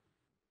discussion?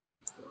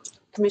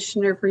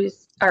 Commissioner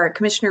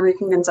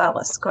Regan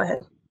Gonzalez, go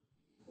ahead.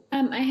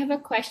 I have a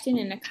question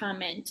and a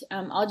comment.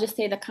 I'll just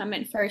say the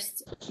comment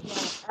first.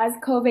 As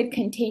COVID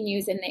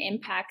continues and the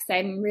impacts,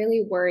 I'm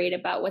really worried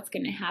about what's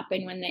going to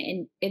happen when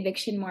the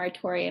eviction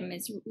moratorium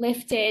is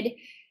lifted.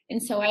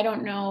 And so I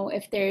don't know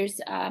if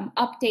there's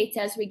updates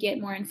as we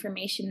get more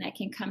information that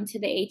can come to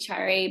the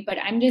HRA, but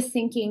I'm just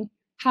thinking,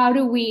 how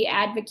do we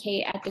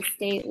advocate at the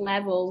state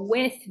level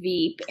with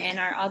VEAP and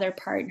our other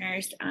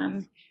partners?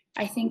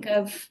 I think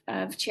of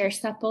Chair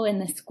Supple in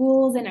the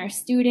schools and our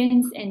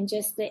students and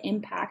just the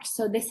impact.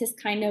 So this is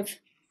kind of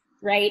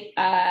right,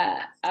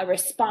 a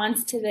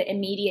response to the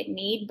immediate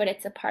need, but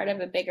it's a part of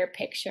a bigger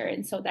picture.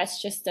 And so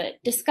that's just a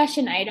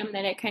discussion item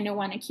that I kind of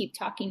want to keep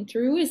talking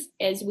through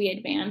as we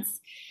advance.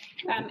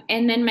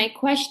 And then my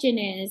question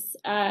is,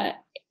 I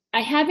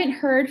haven't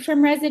heard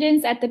from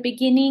residents at the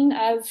beginning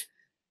of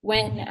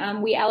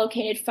when we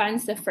allocated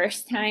funds the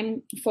first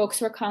time.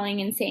 Folks were calling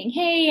and saying,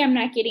 hey, I'm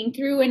not getting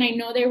through. And I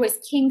know there was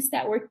kinks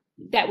that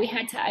we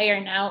had to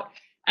iron out.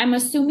 I'm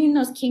assuming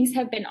those kinks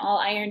have been all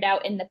ironed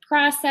out in the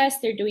process.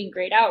 They're doing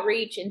great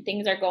outreach and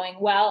things are going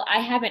well. I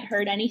haven't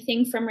heard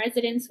anything from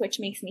residents, which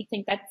makes me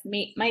think that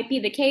might be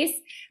the case.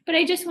 But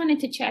I just wanted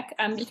to check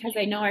because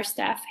I know our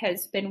staff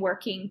has been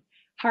working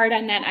hard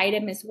on that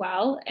item as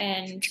well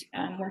and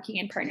working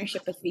in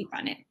partnership with VEEP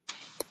on it.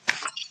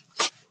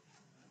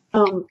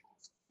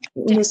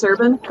 Ms.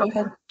 Urban, go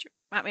ahead.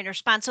 Want me to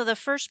respond? So the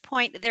first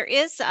point, there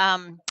is a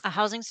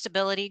housing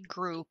stability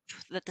group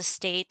that the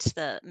state,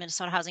 the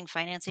Minnesota Housing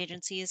Finance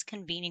Agency, is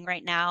convening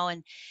right now,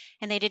 and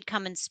they did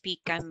come and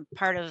speak. I'm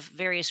part of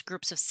various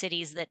groups of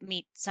cities that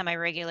meet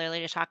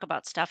semi-regularly to talk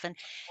about stuff,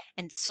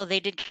 and so they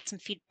did get some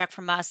feedback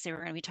from us. They were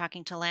going to be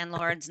talking to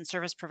landlords and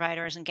service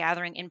providers and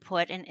gathering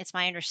input, and it's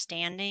my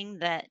understanding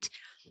that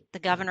the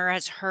governor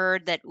has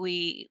heard that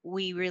we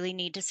really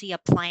need to see a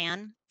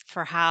plan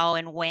for how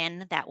and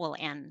when that will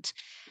end.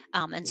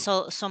 And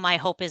so my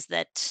hope is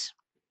that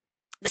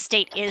the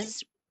state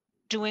is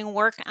doing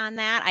work on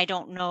that. I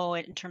don't know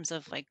in terms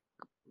of like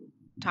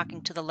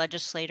talking to the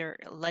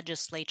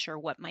legislature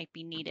what might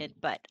be needed,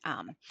 but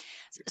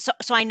so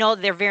I know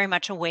they're very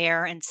much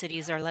aware, and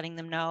cities are letting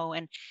them know,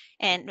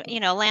 and you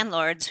know,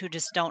 landlords who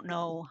just don't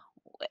know,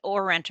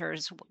 or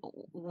renters,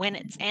 when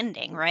it's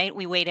ending, right?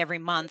 We wait every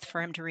month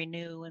for him to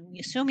renew, and we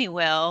assume he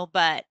will.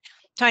 But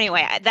so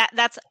anyway,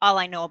 that's all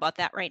I know about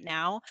that right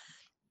now.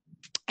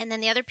 And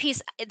then the other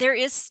piece, there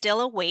is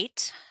still a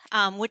wait,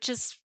 which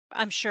is,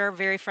 I'm sure,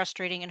 very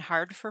frustrating and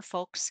hard for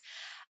folks.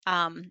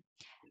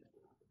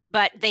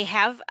 But they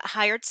have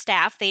hired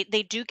staff. They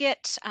do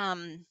get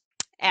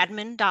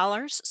admin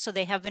dollars, so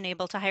they have been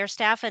able to hire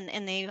staff,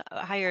 and they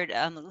hired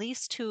at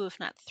least 2, if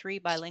not 3,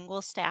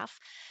 bilingual staff.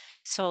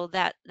 So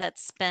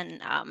that's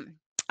been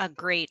a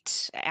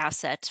great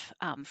asset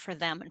for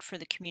them and for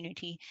the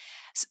community.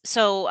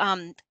 So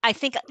I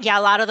think, yeah,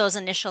 a lot of those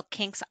initial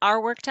kinks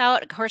are worked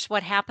out. Of course,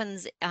 what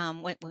happens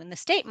when the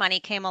state money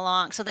came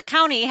along, so the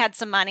county had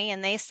some money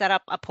and they set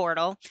up a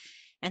portal,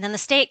 and then the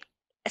state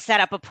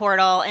set up a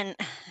portal, and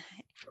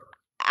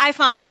I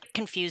found it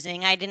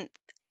confusing. I didn't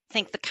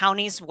think the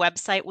county's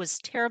website was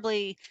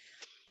terribly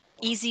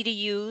easy to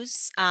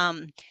use.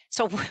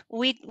 So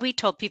we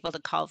told people to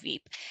call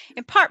VEEP,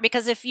 in part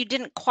because if you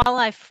didn't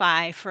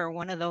qualify for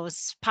one of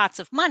those pots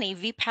of money,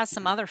 VEEP has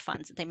some other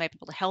funds that they might be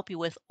able to help you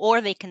with,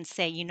 or they can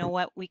say, you know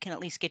what, we can at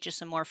least get you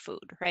some more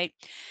food, right?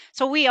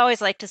 So we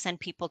always like to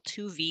send people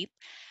to VEEP.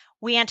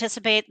 We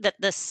anticipate that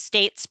the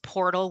state's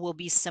portal will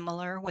be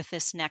similar with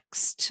this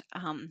next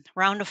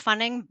round of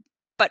funding,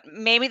 but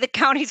maybe the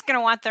county's going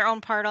to want their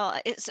own portal.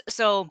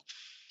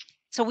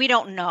 So we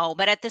don't know,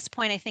 but at this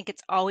point, I think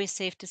it's always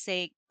safe to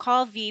say,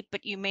 call VEEP,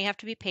 but you may have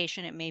to be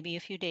patient. It may be a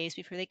few days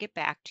before they get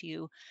back to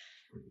you,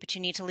 but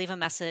you need to leave a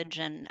message,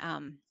 and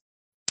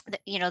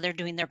you know, they're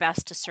doing their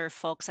best to serve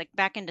folks. Like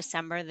back in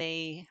December,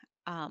 they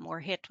were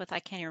hit with, I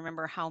can't even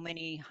remember how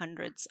many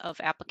hundreds of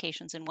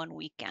applications in one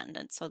weekend,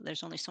 and so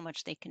there's only so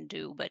much they can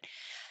do, but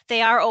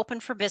they are open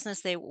for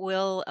business. They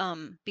will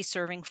be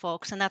serving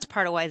folks, and that's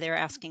part of why they're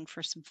asking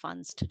for some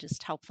funds to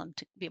just help them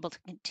to be able to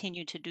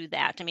continue to do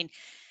that. I mean,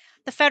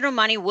 the federal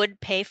money would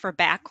pay for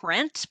back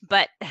rent,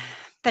 but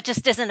that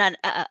just isn't an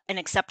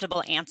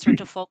acceptable answer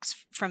to folks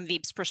from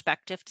VEEP's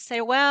perspective to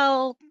say,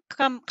 well,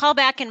 call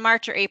back in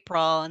March or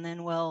April and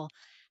then we'll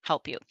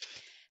help you.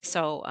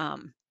 So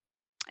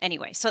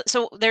anyway,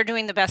 so they're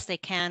doing the best they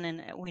can,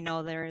 and we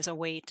know there is a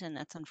wait, and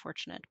that's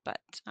unfortunate, but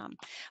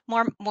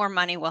more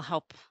money will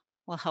help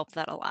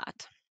that a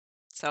lot.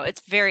 So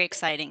it's very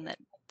exciting that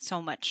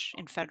so much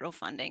in federal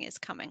funding is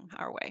coming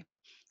our way.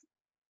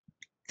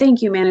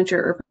 Thank you,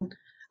 Manager Urban.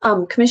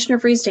 Commissioner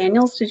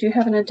Freeze-Daniels, did you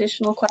have an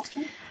additional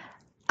question?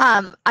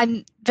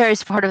 I'm very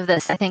supportive of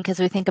this. I think as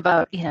we think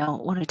about, you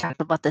know, when we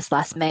talked about this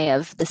last May,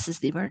 of this is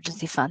the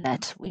emergency fund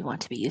that we want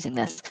to be using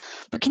this.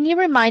 But can you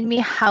remind me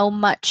how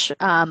much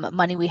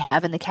money we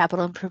have in the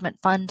capital improvement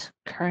fund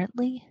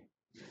currently?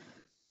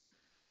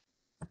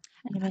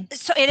 Anybody?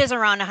 So it is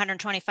around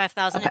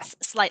 125,000. Okay. It's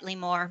slightly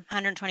more,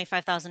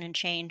 125,000 and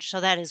change. So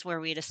that is where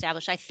we'd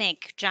established. I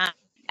think, John,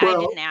 Well,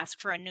 I didn't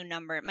ask for a new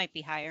number. It might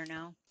be higher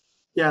now.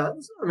 Yeah,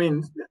 I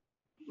mean,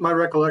 my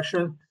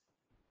recollection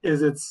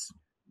is it's,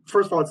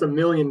 first of all, it's $1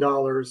 million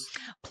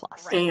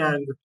Plus. Right.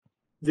 and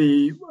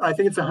I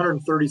think it's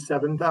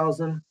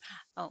 137,000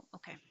 Oh,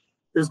 okay.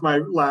 is my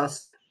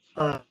last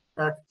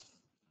fact.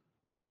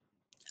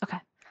 Okay.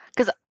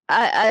 Because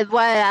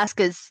why I ask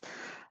is,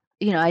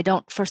 you know, I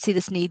don't foresee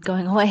this need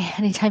going away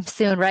anytime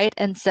soon, right?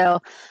 And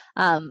so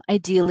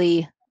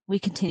ideally, we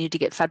continue to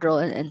get federal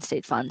and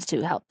state funds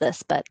to help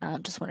this, but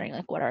I'm just wondering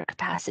like what our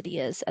capacity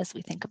is as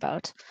we think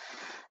about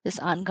this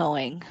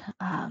ongoing,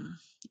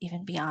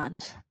 even beyond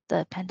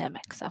the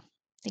pandemic. So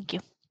Thank you.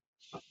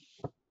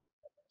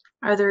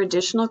 Are there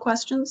additional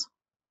questions?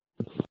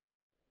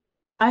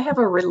 I have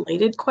a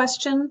related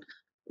question.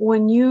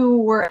 When you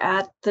were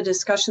at the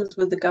discussions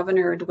with the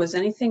governor, was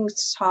anything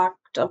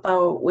talked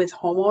about with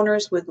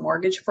homeowners with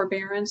mortgage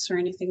forbearance or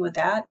anything with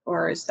that?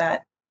 Or is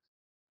that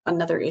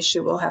another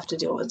issue we'll have to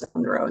deal with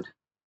down the road?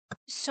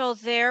 So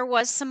there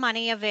was some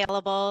money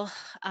available.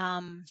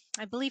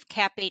 I believe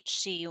CAP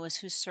HC was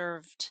who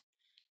served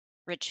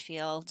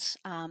Richfield.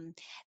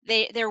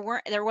 There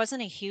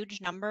wasn't a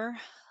huge number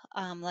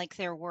like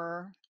there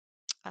were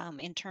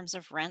in terms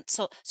of rent.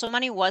 So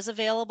money was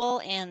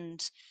available,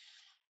 and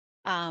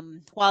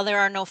while there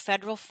are no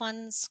federal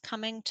funds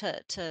coming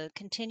to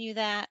continue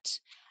that,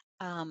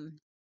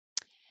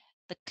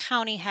 the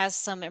county has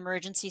some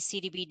emergency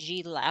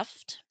CDBG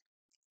left.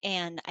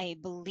 And I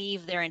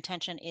believe their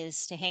intention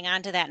is to hang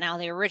on to that now.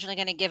 They were originally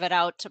going to give it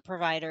out to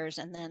providers,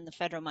 and then the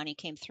federal money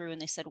came through,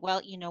 and they said,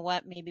 well, you know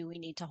what, maybe we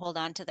need to hold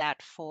on to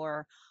that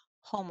for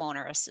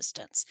homeowner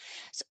assistance.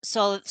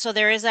 So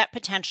there is that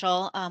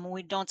potential.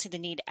 We don't see the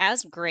need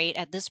as great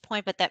at this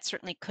point, but that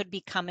certainly could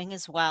be coming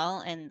as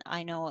well. And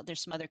I know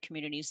there's some other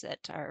communities that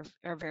are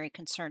very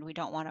concerned. We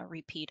don't want a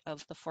repeat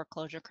of the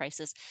foreclosure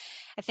crisis.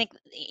 I think,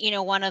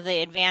 one of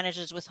the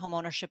advantages with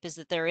homeownership is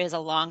that there is a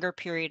longer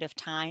period of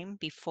time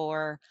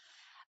before,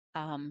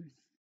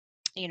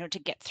 to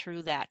get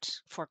through that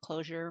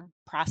foreclosure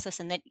process,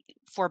 and that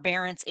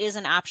forbearance is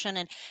an option.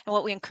 And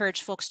what we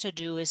encourage folks to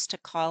do is to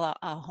call a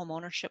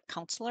homeownership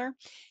counselor.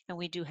 And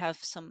we do have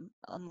some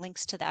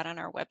links to that on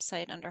our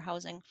website under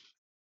housing.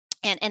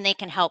 And they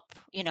can help,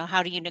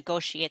 how do you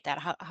negotiate that?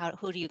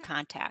 Who do you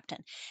contact?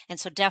 And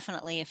so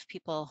definitely if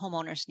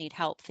homeowners need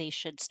help, they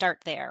should start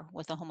there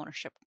with a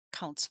homeownership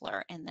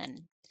counselor and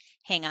then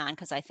hang on,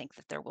 because I think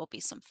that there will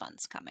be some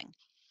funds coming.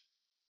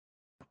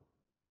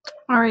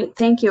 All right,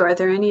 thank you. Are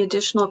there any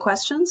additional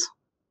questions?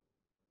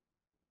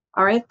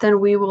 All right,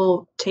 then we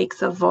will take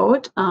the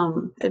vote.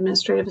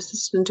 Administrative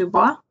Assistant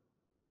Dubois?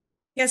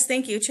 Yes,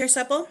 thank you. Chair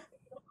Supple?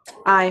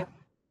 Aye.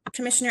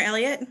 Commissioner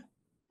Elliott?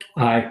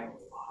 Aye.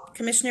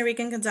 Commissioner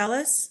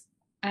Regan-Gonzalez?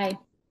 Aye.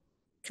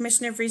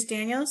 Commissioner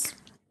Vries-Daniels?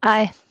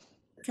 Aye.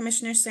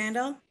 Commissioner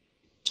Sandel?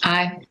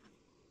 Aye.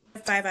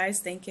 5 ayes,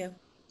 thank you.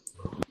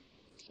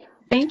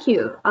 Thank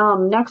you.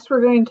 Next,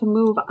 we're going to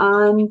move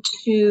on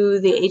to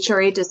the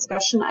HRA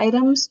discussion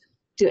items.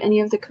 Do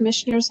any of the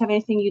commissioners have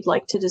anything you'd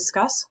like to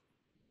discuss?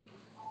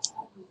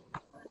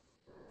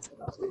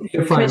 If I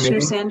may.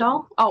 Commissioner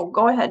Sandel? Oh,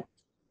 go ahead.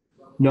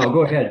 No,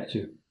 go ahead,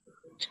 Sue.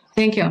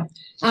 Thank you.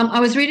 I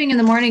was reading in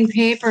the morning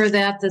paper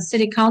that the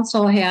city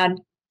council had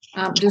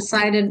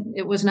decided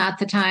it was not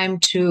the time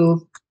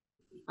to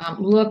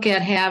look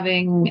at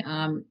having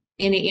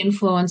any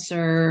influence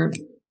or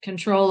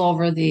control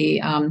over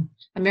the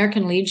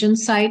American Legion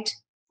site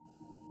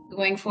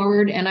going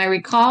forward. And I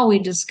recall we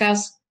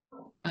discussed,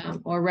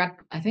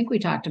 I think we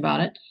talked about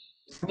it,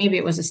 maybe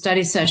it was a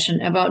study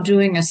session, about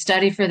doing a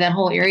study for that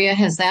whole area.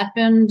 Has that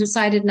been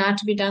decided not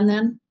to be done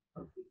then?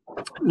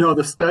 No,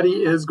 the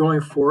study is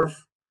going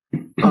forth.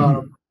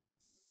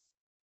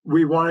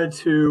 We wanted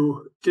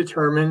to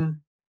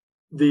determine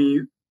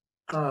the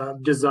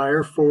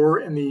desire for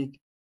and the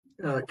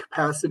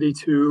capacity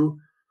to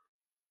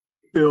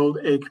build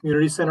a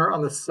community center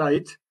on the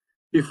site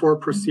before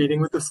proceeding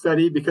with the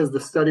study, because the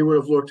study would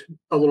have looked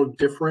a little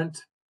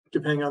different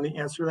depending on the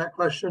answer to that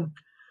question.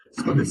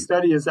 So the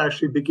study is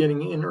actually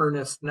beginning in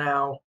earnest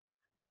now.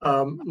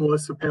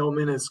 Melissa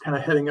Paleman is kind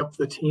of heading up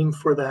the team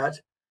for that.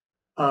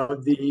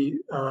 The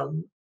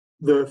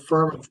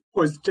firm of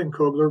Poisson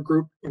Kobler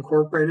Group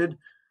Incorporated,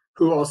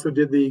 who also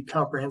did the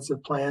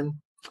comprehensive plan,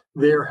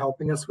 they are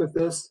helping us with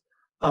this.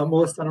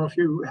 Melissa, I don't know if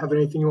you have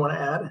anything you want to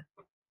add.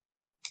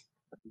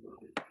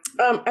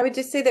 I would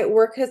just say that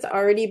work has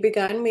already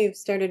begun. We've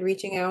started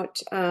reaching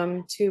out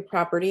to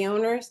property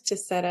owners to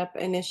set up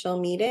initial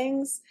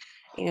meetings,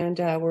 and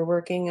we're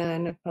working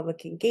on a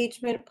public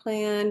engagement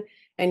plan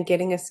and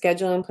getting a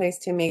schedule in place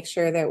to make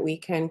sure that we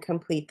can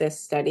complete this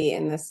study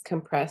in this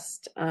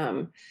compressed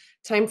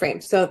time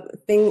frame. So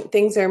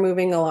things are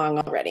moving along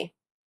already.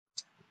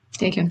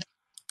 Thank you.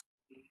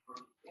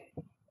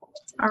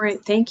 All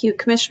right, thank you.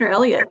 Commissioner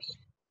Elliott?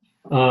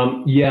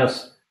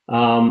 Yes.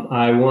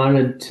 I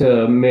wanted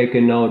to make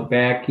a note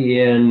back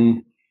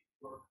in,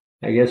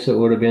 I guess it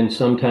would have been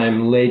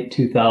sometime late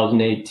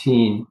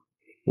 2018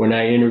 when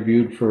I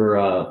interviewed for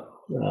a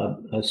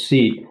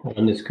seat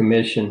on this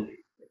commission.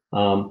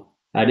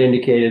 I'd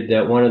indicated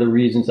that one of the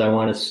reasons I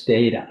want to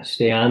stay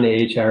on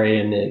the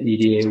HRA and the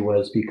EDA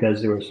was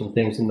because there were some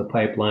things in the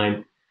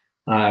pipeline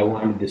I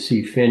wanted to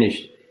see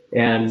finished.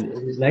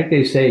 And like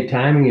they say,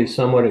 timing is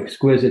somewhat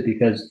exquisite,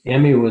 because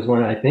Emmy was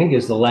one, I think,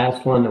 is the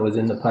last one that was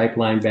in the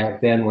pipeline back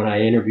then when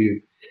I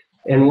interviewed.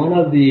 And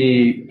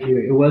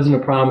it wasn't a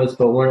promise,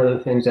 but one of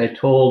the things I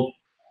told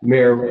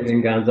Mayor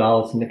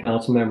Reagan-Gonzalez and the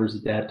council members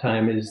at that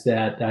time is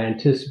that I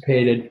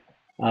anticipated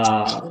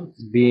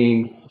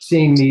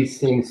seeing these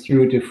things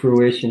through to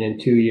fruition in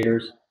 2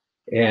 years.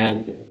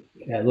 And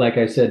like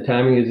I said,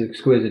 timing is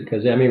exquisite,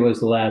 because Emmy was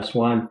the last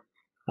one.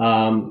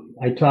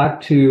 I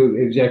talked to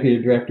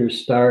Executive Director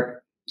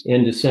Stark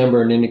in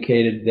December and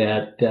indicated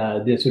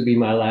that this would be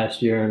my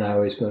last year and I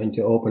was going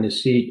to open a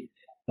seat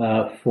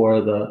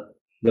for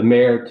the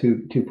mayor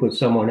to put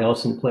someone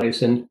else in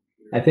place. And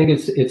I think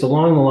it's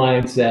along the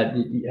lines that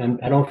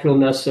I don't feel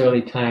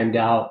necessarily timed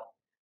out,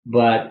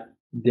 but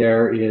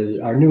there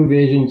are new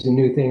visions and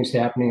new things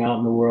happening out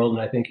in the world.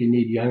 And I think you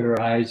need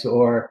younger eyes,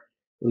 or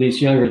at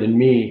least younger than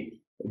me,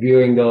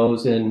 viewing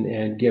those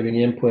and giving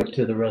input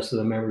to the rest of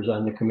the members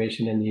on the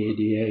commission and the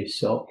EDA.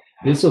 So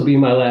this will be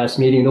my last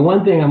meeting. The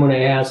one thing I'm going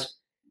to ask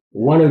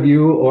one of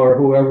you or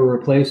whoever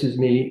replaces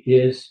me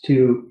is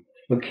to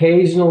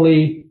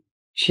occasionally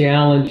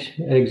challenge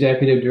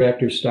Executive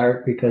Director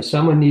Stark, because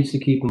someone needs to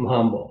keep him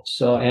humble.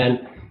 So,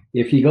 and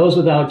if he goes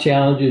without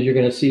challenges, you're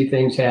going to see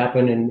things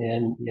happen,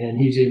 and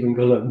he's even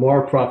going to look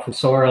more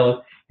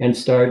professorial and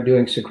start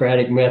doing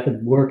Socratic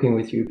method working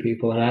with you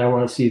people, and I don't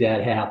want to see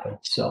that happen.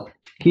 So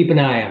keep an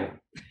eye on him.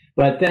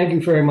 But thank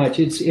you very much.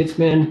 It's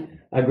been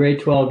a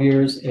great 12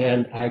 years,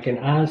 and I can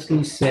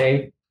honestly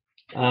say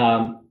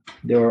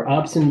there were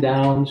ups and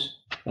downs,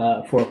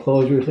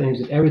 foreclosure things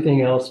and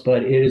everything else,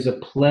 but it is a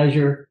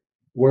pleasure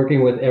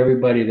working with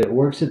everybody that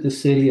works at the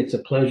city. It's a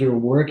pleasure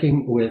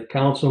working with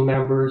council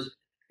members,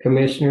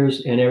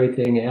 commissioners, and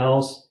everything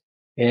else.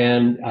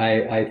 And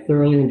I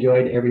thoroughly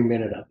enjoyed every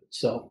minute of it.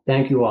 So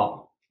thank you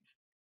all.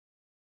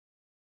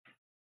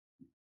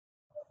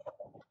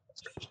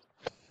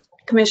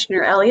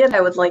 Commissioner Elliott,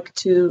 I would like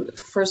to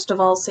first of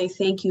all say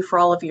thank you for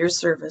all of your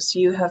service.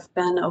 You have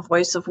been a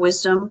voice of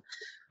wisdom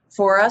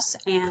for us,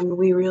 and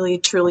we really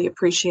truly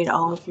appreciate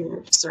all of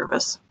your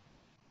service.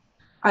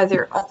 Are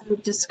there other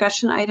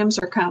discussion items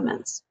or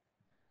comments?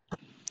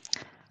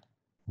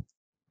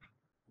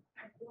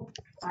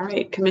 All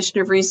right,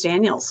 Commissioner Vreese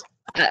Daniels.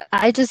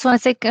 I just want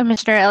to say,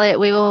 Commissioner Elliott,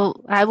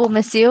 I will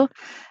miss you,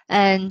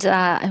 and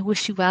I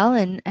wish you well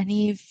in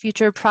any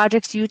future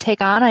projects you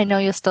take on. I know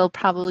you'll still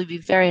probably be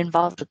very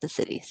involved with the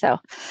city, so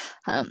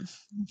I'm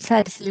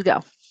sad to see you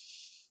go.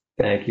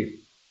 Thank you.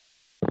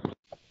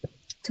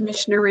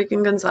 Commissioner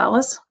Regan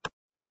Gonzalez.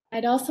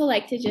 I'd also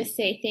like to just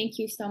say thank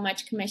you so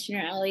much,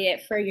 Commissioner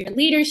Elliott, for your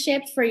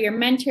leadership, for your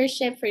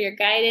mentorship, for your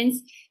guidance.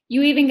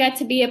 You even got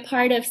to be a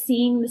part of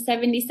seeing the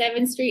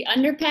 77th Street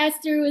underpass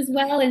through as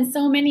well, and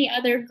so many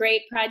other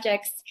great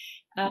projects.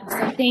 So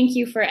thank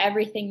you for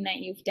everything that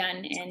you've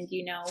done. And,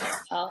 you know,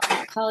 I'll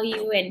call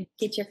you and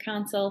get your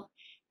counsel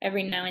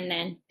every now and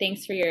then.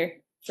 Thanks for your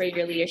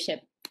leadership.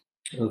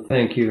 Well,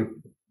 thank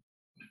you.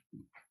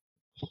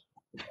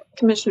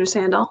 Commissioner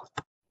Sandal.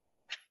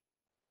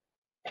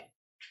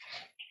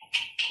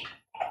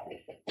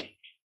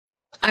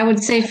 I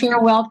would say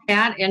farewell,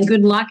 Pat, and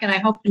good luck, and I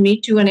hope to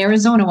meet you in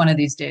Arizona one of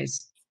these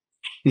days.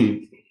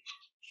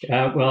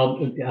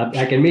 Well,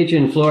 I can meet you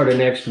in Florida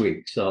next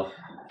week, so.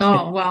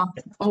 Oh,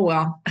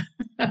 well.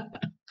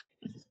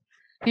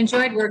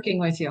 Enjoyed working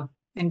with you,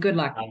 and good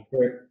luck.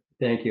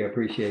 Thank you, I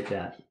appreciate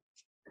that.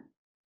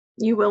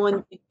 You will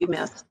indeed be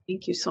missed.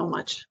 Thank you so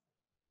much.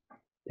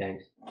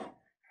 Thanks.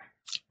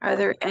 Are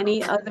there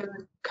any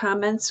other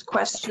comments,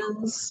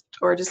 questions,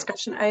 or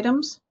discussion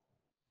items?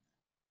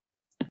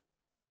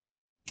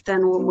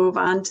 Then we'll move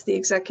on to the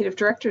Executive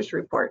Director's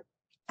report.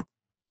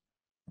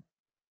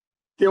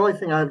 The only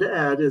thing I have to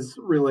add is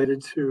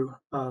related to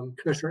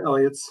Commissioner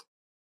Elliott's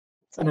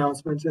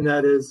announcement, and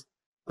that is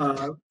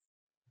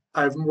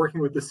I've been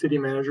working with the city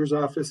manager's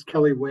office,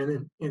 Kelly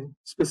Wynn, in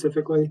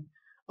specifically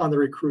on the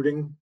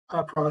recruiting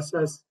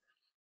process.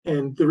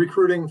 And the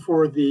recruiting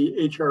for the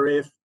HRA,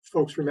 if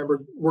folks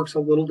remember, works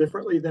a little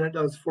differently than it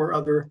does for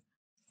other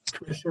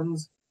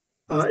commissions.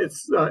 I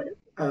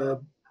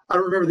don't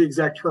remember the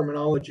exact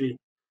terminology,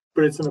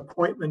 but it's an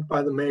appointment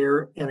by the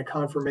mayor and a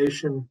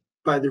confirmation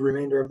by the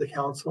remainder of the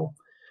council.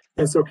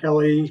 And so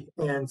Kelly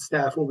and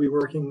staff will be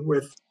working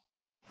with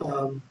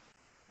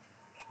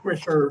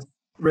Commissioner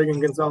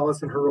Regan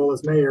Gonzalez in her role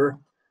as mayor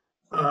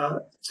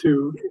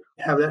to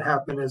have that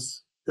happen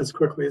as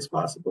quickly as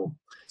possible.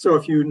 So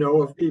if you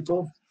know of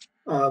people,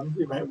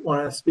 you might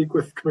want to speak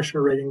with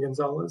Commissioner Regan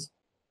Gonzalez.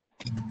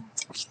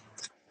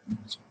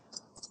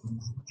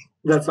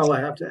 That's all I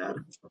have to add.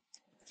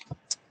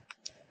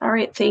 All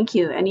right, thank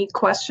you. Any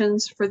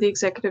questions for the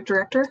Executive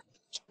Director?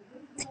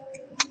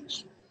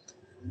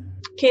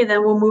 Okay,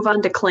 then we'll move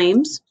on to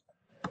claims.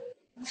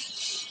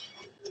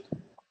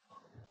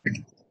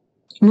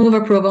 Move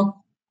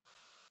approval.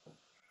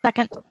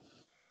 Second.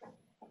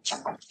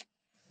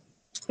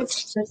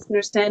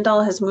 Commissioner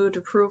Sandal has moved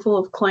approval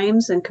of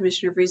claims and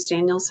Commissioner Vreese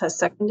Daniels has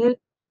seconded.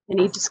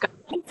 Any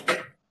discussion?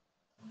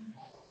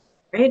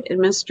 Great.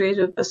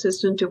 Administrative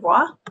Assistant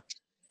Dubois.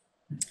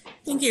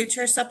 Thank you.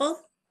 Chair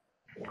Supple.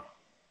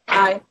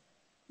 Aye.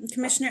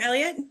 Commissioner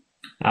Elliott.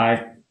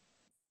 Aye.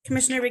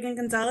 Commissioner Regan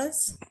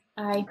Gonzalez.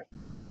 Aye.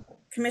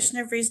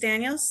 Commissioner Vreese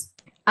Daniels.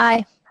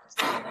 Aye.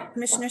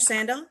 Commissioner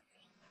Sandal.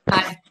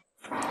 Aye.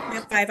 We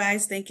have 5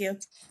 ayes. Thank you.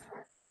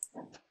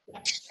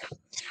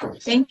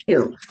 Thank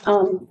you.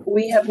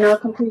 We have now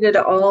completed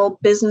all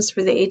business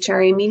for the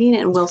HRA meeting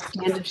and will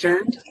stand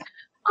adjourned.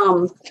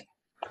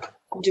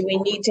 Do we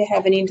need to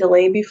have any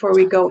delay before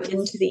we go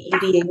into the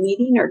EDA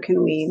meeting, or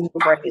can we move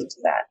right into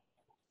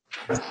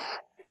that?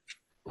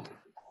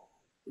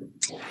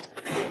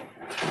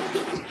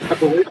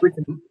 believe we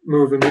can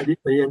move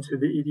immediately into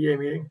the EDA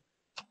meeting.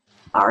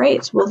 All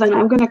right, well then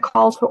I'm going to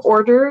call to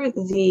order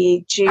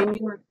the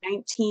January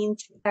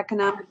 19th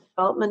Economic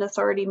Development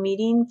Authority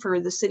meeting for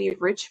the City of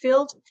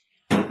Richfield.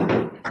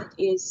 It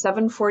is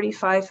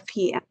 7:45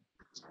 p.m.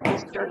 We'll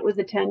start with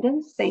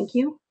attendance. Thank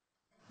you.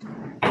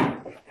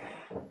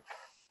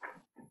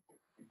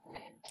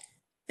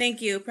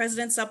 Thank you.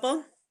 President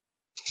Supple,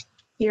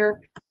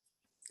 Here.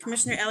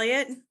 Commissioner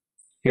Elliott,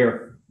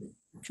 Here.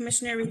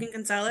 Commissioner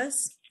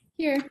Regan-Gonzalez,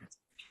 Here.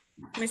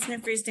 Commissioner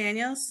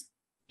Freeze-Daniels,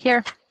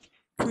 Here.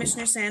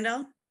 Commissioner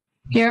Sandal.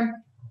 Here.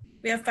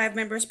 We have 5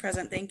 members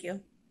present. Thank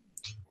you.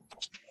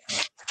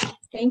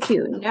 Thank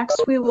you.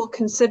 Next, we will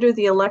consider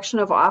the election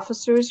of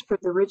officers for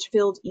the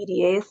Richfield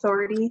EDA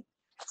Authority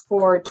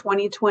for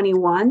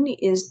 2021.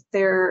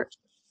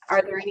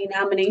 Are there any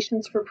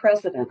nominations for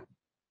president?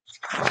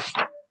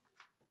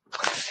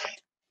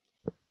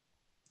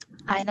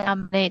 I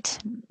nominate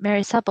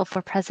Mary Supple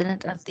for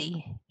president of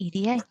the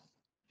EDA.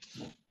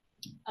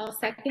 I'll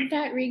second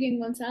that.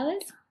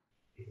 Regan-Gonzalez.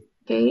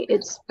 Okay,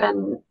 it's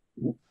been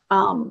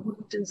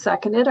moved and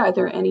seconded. Are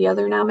there any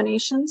other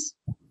nominations?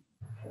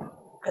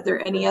 Are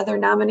there any other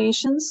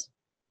nominations?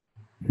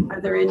 Are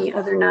there any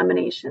other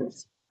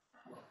nominations?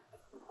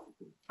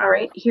 All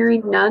right,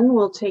 hearing none,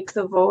 we'll take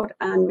the vote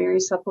on Mary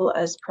Supple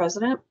as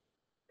president.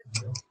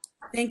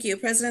 Thank you.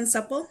 President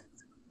Supple,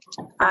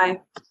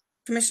 Aye.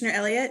 Commissioner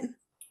Elliott,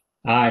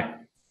 Aye.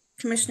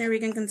 Commissioner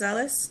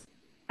Regan-Gonzalez,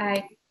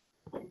 Aye.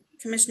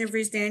 Commissioner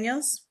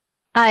Freeze-Daniels,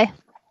 Aye.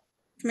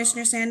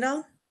 Commissioner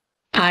Sandal.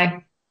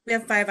 Aye. We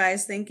have 5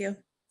 ayes. Thank you.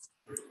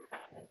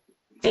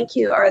 Thank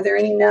you. Are there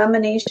any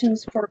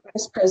nominations for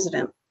vice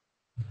president?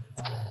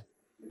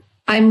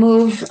 I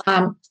move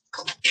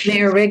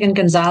Mayor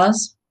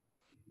Regan-Gonzalez.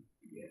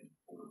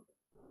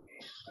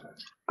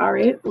 All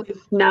right,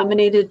 we've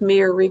nominated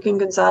Mayor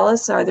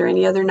Regan-Gonzalez. Are there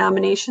any other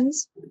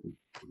nominations?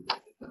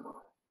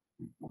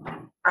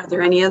 Are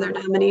there any other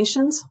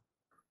nominations?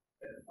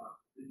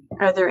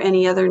 Are there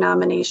any other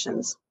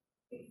nominations?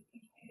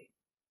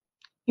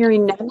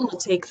 Hearing none, we'll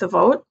take the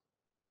vote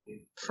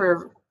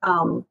for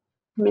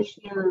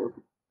Commissioner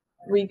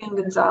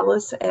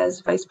Regan-Gonzalez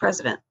as vice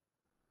president.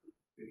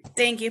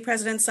 Thank you.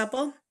 President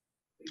Supple,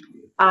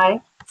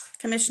 Aye.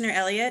 Commissioner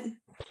Elliott,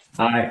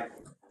 Aye.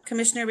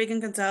 Commissioner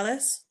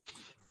Regan-Gonzalez,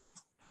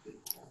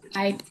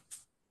 Aye.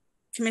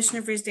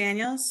 Commissioner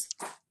Freeze-Daniels,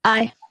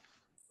 Aye.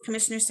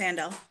 Commissioner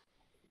Sandal.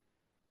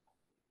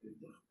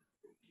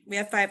 We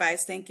have 5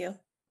 ayes. Thank you.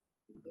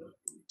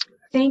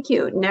 Thank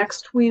you.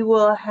 Next, we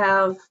will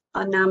have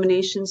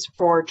nominations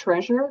for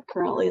treasurer.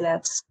 Currently,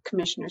 that's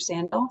Commissioner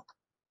Sandal.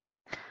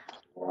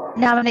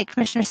 Nominate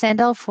Commissioner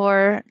Sandal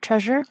for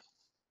treasurer.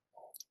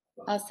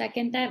 I'll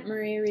second that.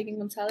 Maria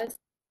Regan-Gonzalez.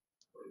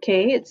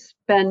 Okay, it's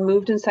been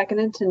moved and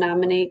seconded to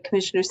nominate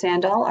Commissioner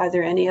Sandal. Are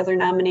there any other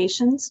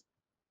nominations?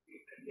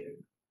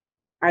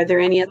 Are there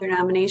any other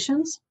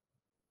nominations?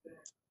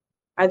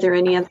 Are there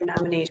any other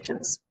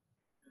nominations?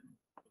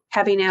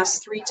 Having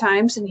asked 3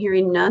 times and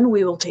hearing none,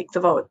 we will take the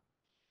vote.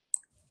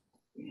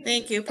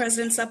 Thank you.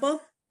 President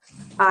Supple,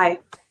 Aye.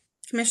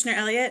 Commissioner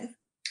Elliott,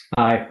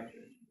 Aye.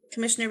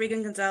 Commissioner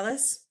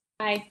Regan-Gonzalez,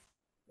 Aye.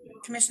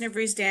 Commissioner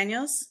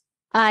Freeze-Daniels,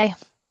 Aye.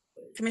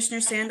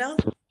 Commissioner Sandal.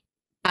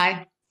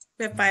 Aye.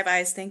 We have 5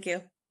 ayes. Thank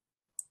you.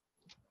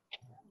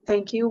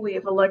 Thank you. We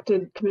have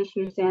elected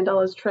Commissioner Sandal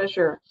as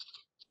treasurer.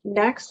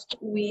 Next,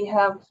 we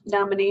have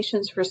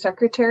nominations for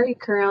secretary.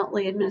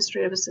 Currently,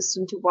 Administrative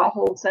Assistant Dubois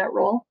holds that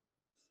role.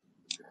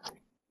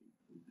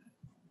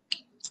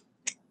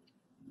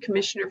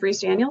 Commissioner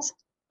Freeze-Daniels.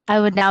 I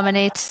would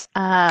nominate,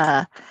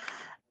 for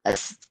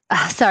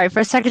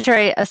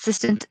Secretary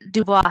Assistant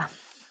Dubois.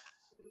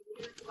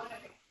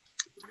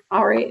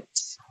 All right,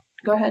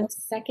 go ahead. I'll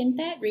second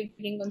that.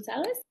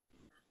 Regan-Gonzalez.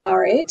 All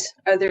right,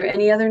 are there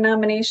any other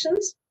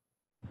nominations?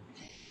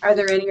 Are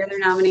there any other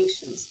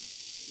nominations?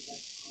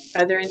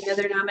 Are there any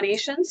other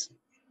nominations?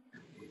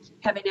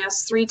 Having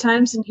asked 3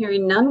 times and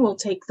hearing none, we'll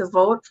take the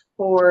vote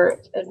for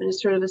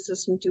Administrative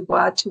Assistant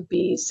Dubois to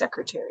be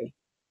secretary.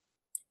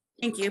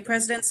 Thank you.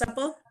 President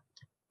Supple,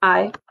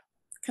 Aye.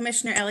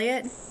 Commissioner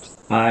Elliott,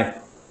 Aye.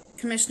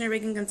 Commissioner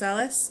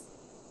Regan-Gonzalez,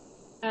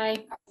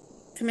 Aye.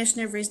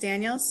 Commissioner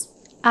Freeze-Daniels,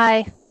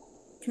 Aye.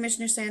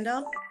 Commissioner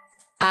Sandal.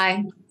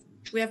 Aye.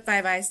 We have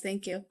 5 ayes.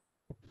 Thank you.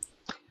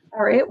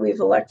 All right, we've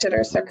elected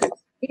our secretary,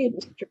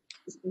 Mr.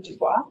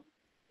 Dubois.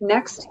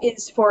 Next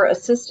is for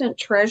assistant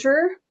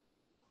treasurer,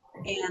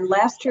 and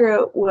last year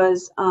it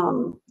was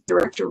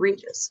Director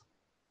Regis.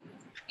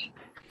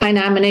 I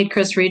nominate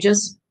Chris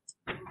Regis.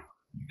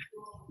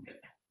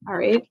 All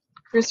right,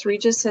 Chris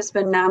Regis has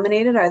been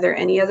nominated. Are there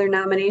any other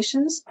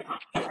nominations?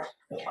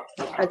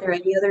 Are there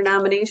any other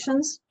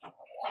nominations?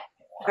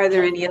 Are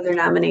there any other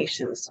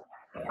nominations?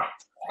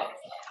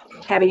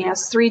 Having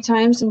asked 3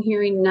 times and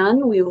hearing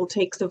none, we will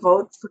take the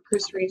vote for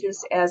Chris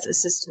Regis as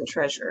assistant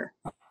treasurer.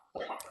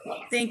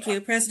 Thank you.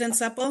 President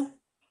Supple,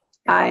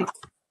 Aye.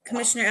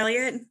 Commissioner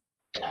Elliott,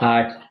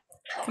 Aye.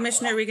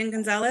 Commissioner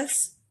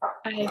Regan-Gonzalez,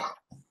 Aye.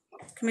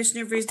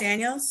 Commissioner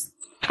Freeze-Daniels,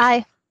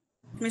 Aye.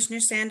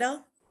 Commissioner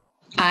Sandal.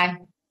 Aye.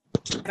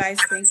 Advice,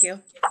 thank you.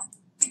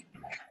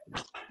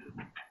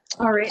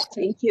 All right,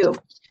 thank you.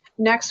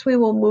 Next, we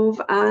will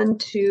move on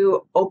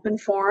to open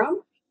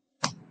forum.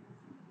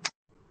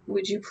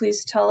 Would you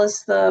please tell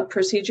us the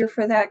procedure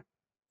for that,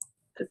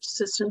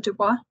 Assistant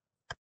Dubois?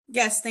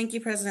 Yes, thank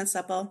you, President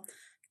Supple.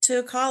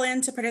 To call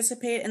in to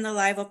participate in the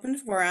live open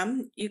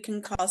forum, you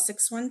can call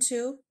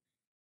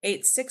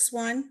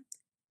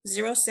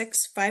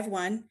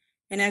 612-861-0651.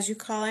 And as you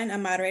call in, a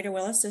moderator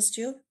will assist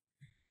you.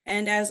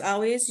 And as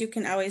always, you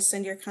can always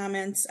send your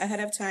comments ahead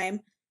of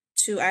time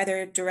to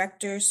either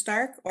Director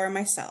Stark or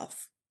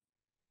myself.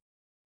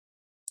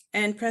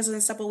 And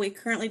President Supple, we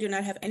currently do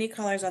not have any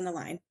callers on the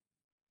line.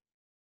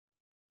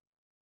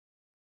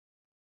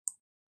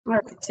 All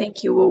right,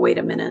 thank you. We'll wait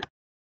a minute.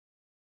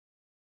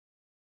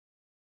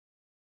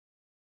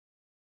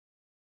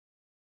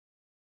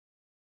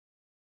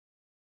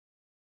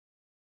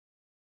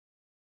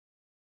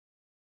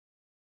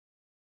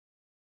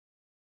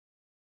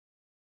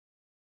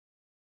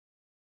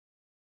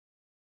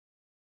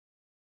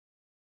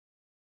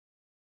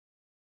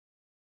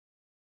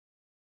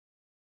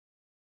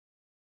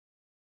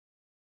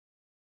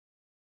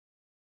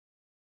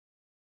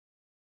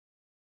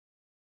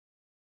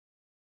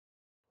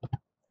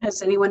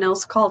 Has anyone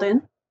else called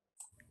in?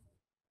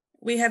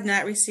 We have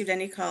not received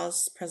any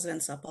calls,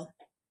 President Supple.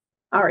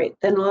 All right,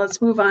 then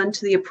let's move on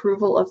to the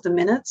approval of the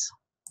minutes.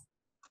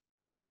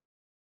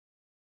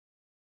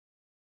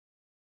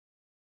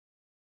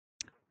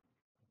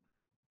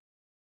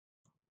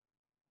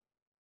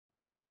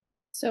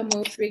 So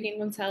moved, Regan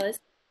Gonzalez.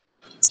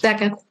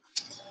 Second.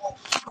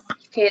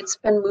 Okay, it's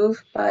been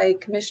moved by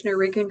Commissioner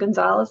Regan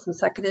Gonzalez and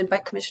seconded by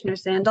Commissioner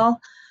Sandal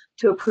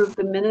to approve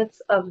the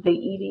minutes of the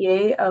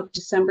EDA of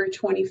December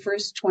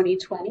 21st,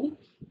 2020.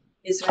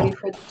 Is there any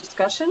further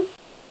discussion?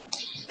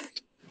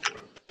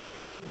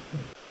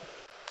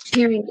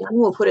 Hearing none,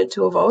 we'll put it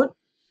to a vote.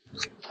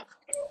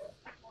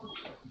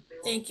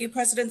 Thank you,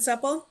 President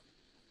Supple.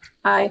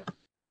 Aye.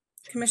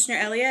 Commissioner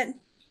Elliott.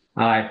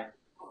 Aye.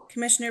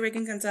 Commissioner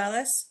Regan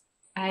Gonzalez.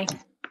 Aye.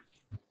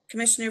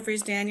 Commissioner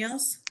Vries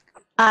Daniels.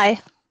 Aye.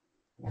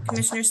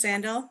 Commissioner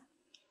Sandal.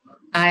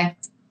 Aye.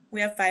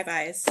 We have 5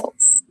 ayes.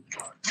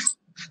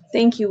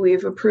 Thank you.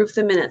 We've approved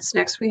the minutes.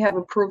 Next, we have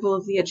approval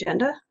of the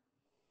agenda.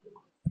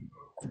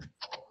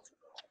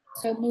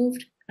 So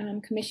moved,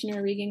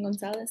 Commissioner Regan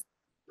Gonzalez.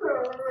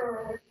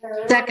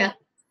 Second.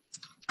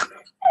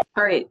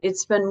 All right,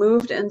 it's been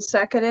moved and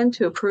seconded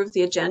to approve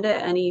the agenda.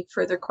 Any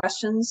further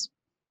questions?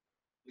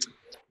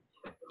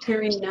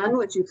 Hearing none,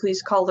 would you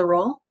please call the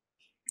roll?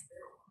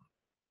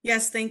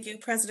 Yes, thank you,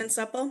 President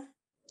Supple.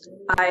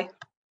 Aye.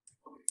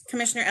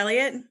 Commissioner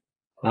Elliott.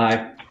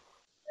 Aye.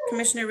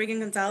 Commissioner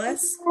Regan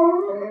Gonzalez.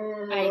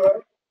 Aye.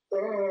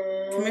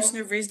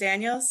 Commissioner Vries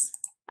Daniels.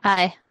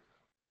 Aye.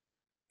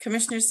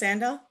 Commissioner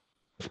Sandal.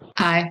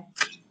 Aye.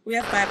 We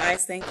have 5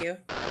 ayes, thank you.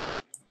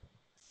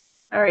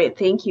 All right,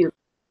 thank you.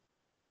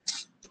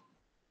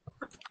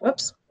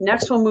 Whoops.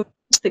 Next, we'll move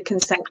to the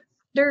consent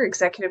calendar.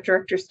 Executive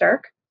Director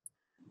Stark.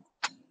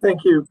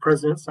 Thank you,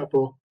 President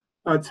Supple.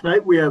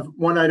 Tonight we have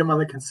one item on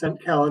the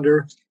consent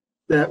calendar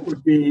that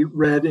would be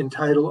read in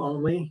title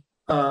only.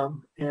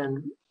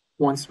 And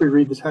once we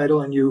read the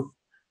title and you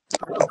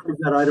approve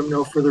that item,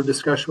 no further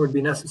discussion would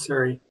be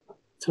necessary.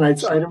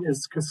 Tonight's item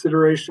is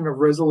consideration of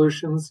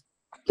resolutions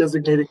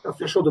designating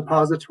official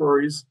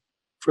depositories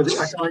for the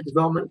Economic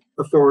Development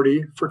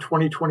Authority for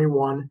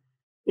 2021,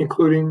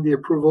 including the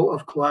approval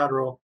of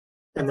collateral.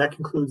 And that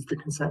concludes the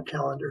consent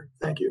calendar.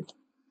 Thank you.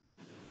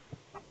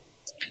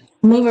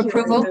 Move Thank you.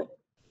 approval.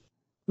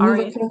 All Move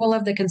right. approval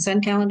of the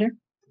consent calendar.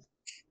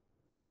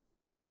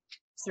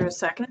 Is there a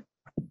second?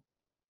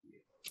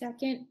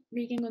 Second,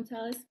 Regan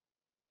Gonzalez.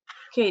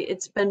 Okay,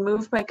 it's been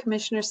moved by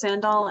Commissioner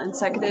Sandal and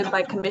seconded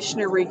by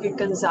Commissioner Regan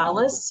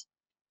Gonzalez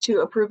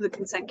to approve the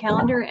consent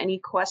calendar. Any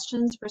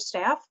questions for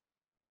staff?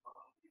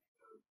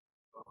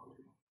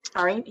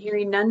 All right,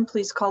 hearing none,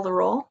 please call the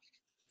roll.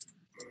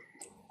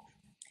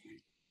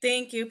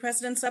 Thank you,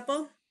 President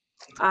Supple.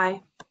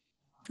 Aye.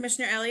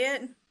 Commissioner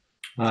Elliott.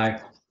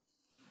 Aye.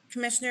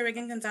 Commissioner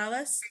Regan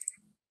Gonzalez.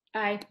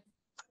 Aye.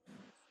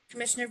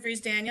 Commissioner Vries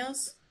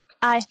Daniels.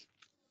 Aye.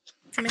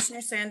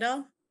 Commissioner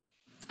Sandal.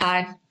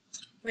 Aye.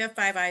 We have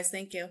 5 ayes,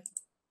 thank you.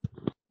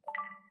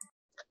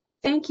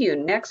 Thank you.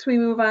 Next, we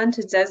move on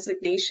to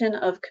designation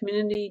of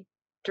Community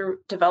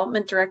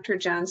Development Director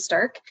John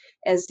Stark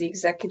as the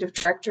Executive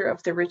Director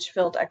of the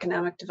Richfield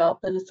Economic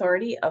Development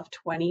Authority of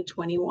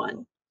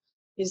 2021.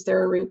 Is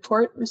there a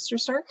report, Mr.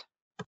 Stark?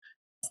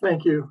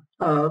 Thank you.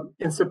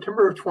 In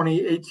September of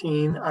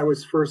 2018, I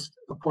was first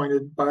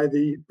appointed by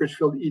the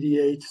Richfield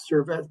EDA to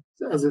serve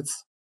as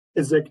its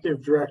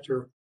executive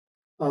director.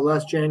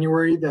 Last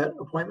January, that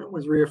appointment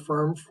was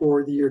reaffirmed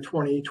for the year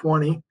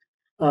 2020.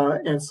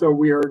 And so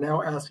we are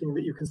now asking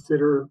that you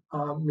consider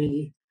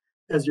me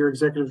as your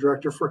executive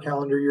director for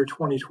calendar year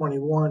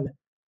 2021.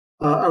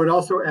 I would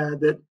also add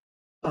that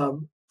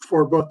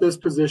for both this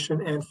position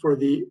and for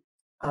the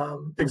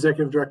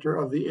executive director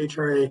of the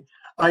HRA,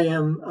 I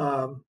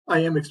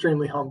am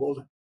extremely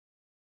humbled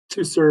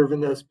to serve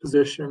in this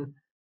position.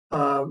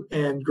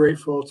 and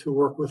grateful to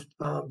work with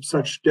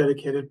such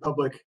dedicated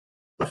public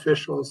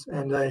officials.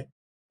 And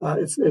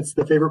it's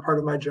the favorite part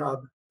of my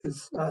job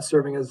is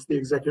serving as the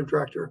executive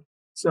director.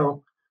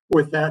 So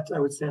with that, I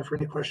would stand for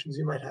any questions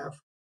you might have.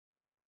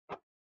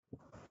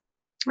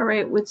 All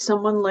right, would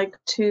someone like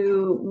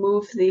to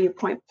move the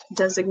appointment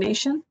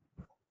designation?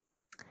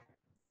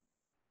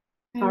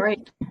 All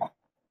right,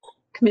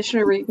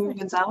 Commissioner Regan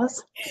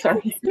Gonzalez,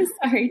 sorry.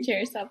 Sorry,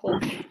 Chair Supple.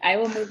 I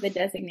will move the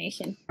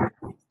designation.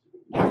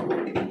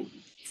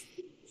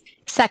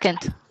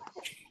 Second.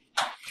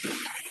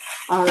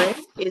 All right,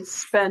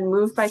 it's been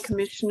moved by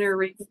Commissioner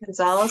Regan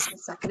Gonzalez and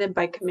seconded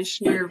by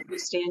Commissioner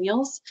Bruce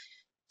Daniels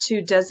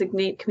to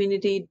designate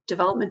Community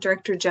Development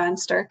Director John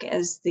Stark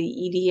as the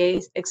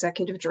EDA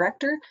Executive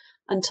Director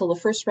until the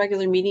first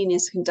regular meeting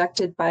is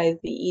conducted by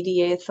the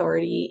EDA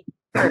Authority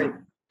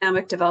or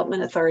Economic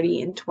Development Authority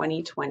in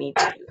 2022.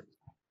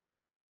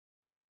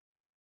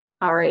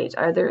 All right,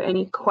 are there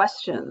any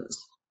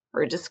questions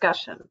or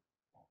discussion?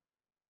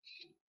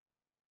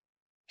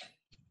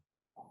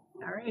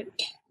 All right.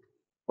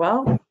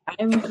 Well,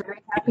 I'm very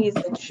happy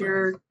that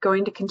you're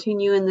going to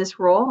continue in this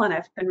role, and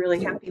I've been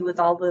really happy with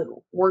all the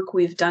work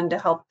we've done to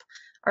help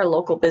our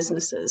local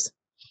businesses.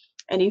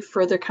 Any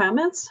further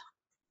comments?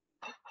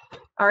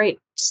 All right,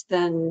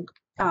 then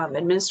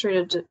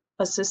Administrative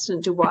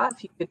Assistant Dubois,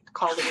 if you could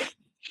call the roll.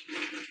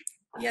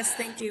 Yes,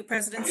 thank you.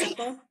 President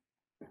Supple,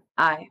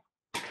 Aye.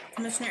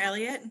 Commissioner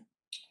Elliott,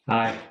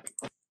 Aye.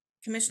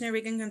 Commissioner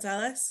Regan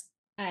Gonzalez,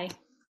 Aye.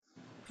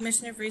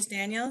 Commissioner Bruce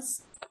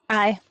Daniels,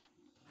 Aye.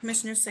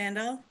 Commissioner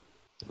Sandal.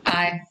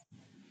 Aye.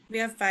 We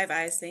have 5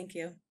 ayes. Thank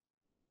you.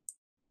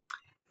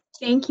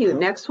 Thank you.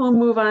 Next, we'll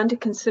move on to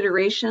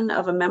consideration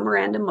of a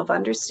memorandum of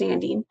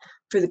understanding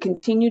for the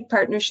continued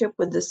partnership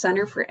with the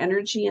Center for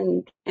Energy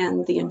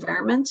and the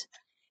Environment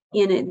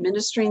in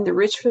administering the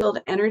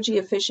Richfield Energy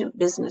Efficient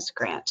Business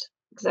Grant.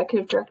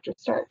 Executive Director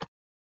Stark.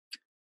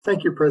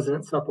 Thank you,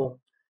 President Supple.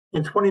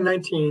 In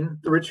 2019,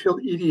 the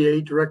Richfield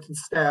EDA directed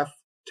staff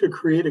to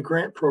create a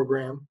grant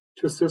program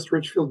to assist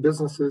Richfield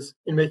businesses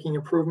in making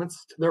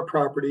improvements to their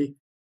property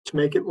to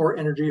make it more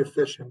energy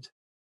efficient.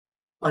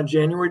 On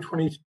January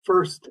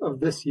 21st of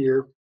this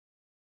year,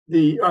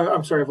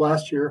 of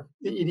last year,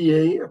 the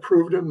EDA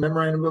approved a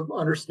Memorandum of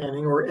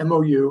Understanding, or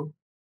MOU,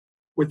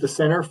 with the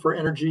Center for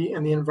Energy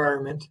and the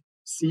Environment,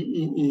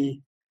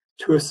 CEE,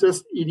 to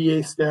assist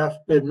EDA staff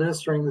in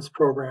administering this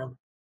program.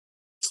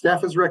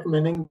 Staff is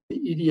recommending the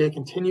EDA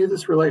continue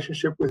this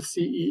relationship with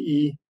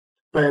CEE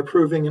by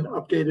approving an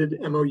updated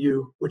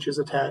MOU, which is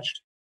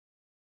attached.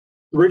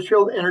 The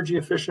Richfield Energy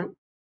Efficient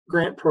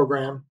Grant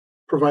Program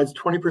provides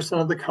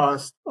 20% of the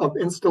cost of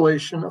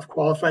installation of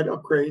qualified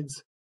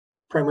upgrades,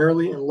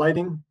 primarily in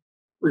lighting,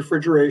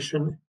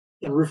 refrigeration,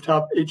 and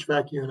rooftop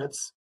HVAC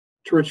units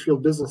to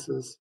Richfield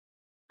businesses.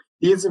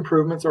 These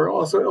improvements are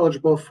also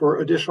eligible for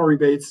additional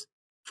rebates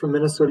from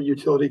Minnesota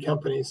utility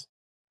companies.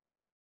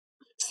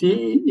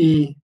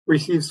 CEE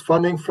receives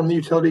funding from the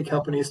utility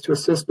companies to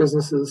assist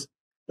businesses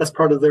as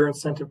part of their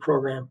incentive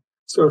program.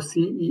 So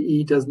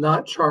CEE does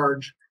not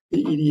charge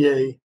the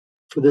EDA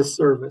for this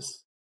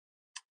service.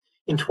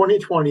 In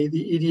 2020, the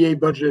EDA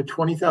budgeted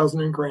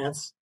 $20,000 in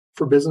grants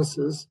for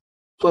businesses,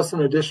 plus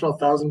an additional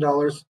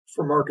 $1,000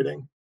 for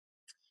marketing.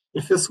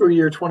 In fiscal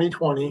year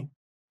 2020,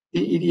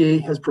 the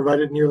EDA has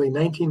provided nearly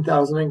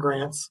 $19,000 in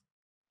grants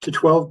to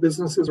 12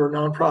 businesses or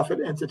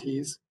nonprofit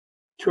entities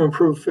to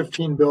improve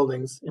 15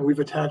 buildings, and we've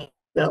attached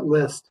that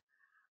list.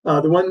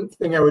 The one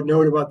thing I would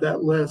note about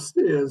that list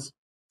is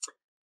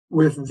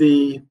with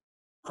the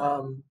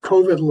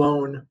COVID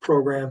loan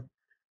program,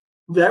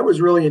 that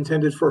was really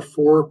intended for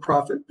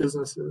for-profit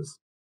businesses.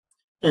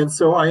 And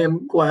so I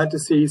am glad to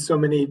see so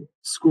many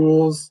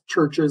schools,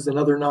 churches, and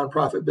other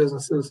nonprofit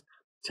businesses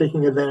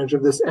taking advantage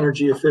of this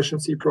energy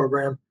efficiency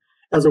program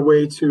as a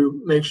way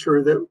to make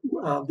sure that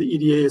the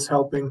EDA is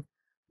helping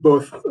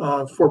both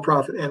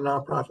for-profit and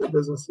nonprofit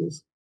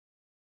businesses.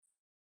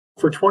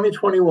 For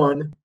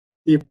 2021,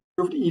 the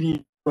approved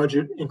EDA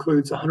budget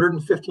includes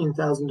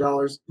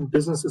 $115,000 in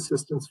business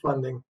assistance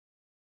funding.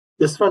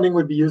 This funding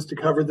would be used to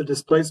cover the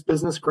displaced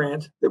business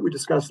grant that we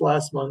discussed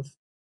last month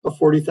of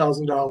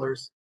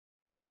 $40,000.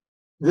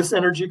 This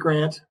energy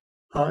grant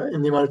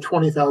in the amount of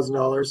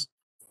 $20,000,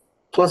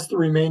 plus the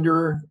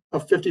remainder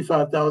of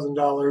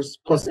 $55,000,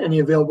 plus any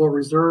available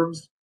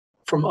reserves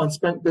from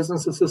unspent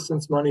business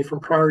assistance money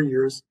from prior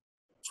years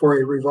for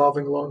a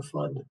revolving loan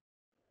fund.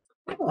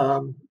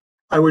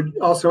 I would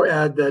also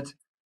add that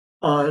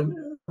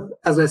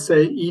as I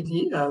say,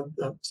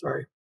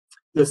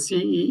 the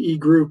CEE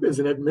group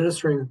isn't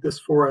administering this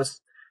for us.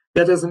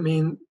 That doesn't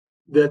mean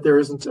that there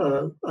isn't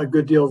a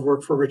good deal of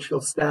work for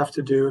Richfield staff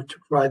to do to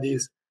provide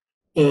these.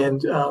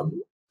 And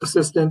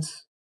Assistant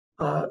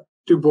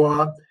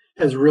Dubois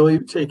has really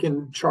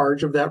taken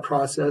charge of that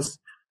process.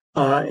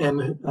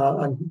 And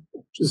I'm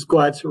just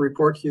glad to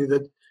report to you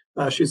that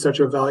she's such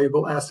a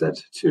valuable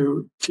asset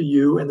to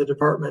you and the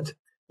department,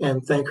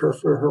 and thank her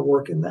for her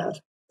work in that.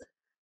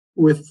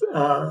 With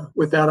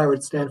that, I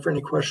would stand for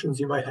any questions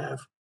you might have.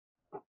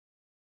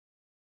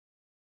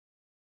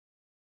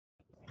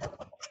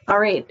 All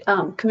right,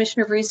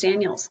 Commissioner Vrees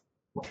Daniels.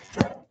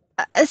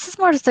 This is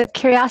more just a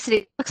curiosity.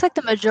 It looks like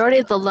the majority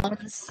of the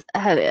loans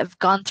have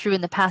gone through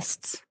in the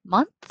past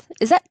month.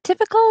 Is that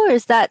typical, or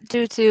is that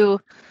due to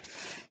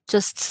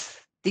just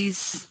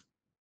these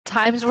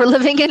times we're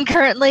living in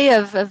currently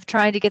of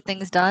trying to get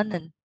things done?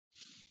 And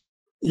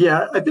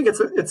Yeah, I think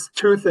it's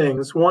two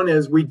things. One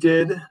is we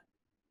did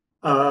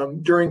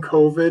during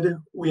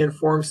COVID, we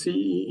informed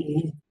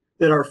CEE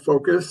that our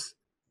focus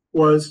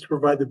was to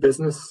provide the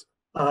business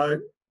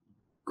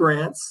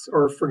grants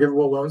or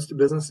forgivable loans to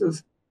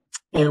businesses.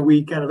 And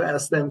we kind of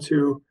asked them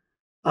to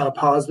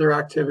pause their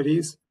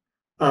activities.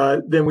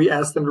 Then we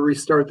asked them to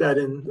restart that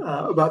in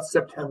about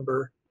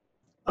September.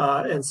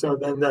 And so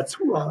then that's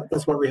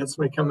why we had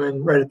somebody come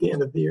in right at the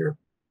end of the year.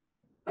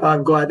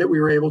 I'm glad that we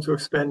were able to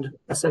expend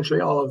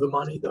essentially all of the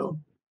money, though.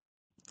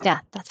 yeah,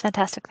 that's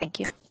fantastic. Thank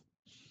you.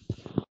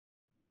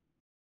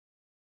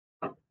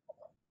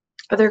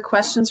 Other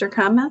questions or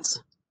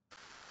comments?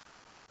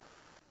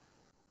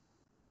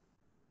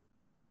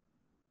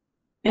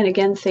 And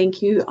again,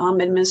 thank you,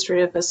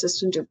 Administrative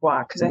Assistant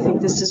Dubois, because I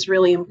think this is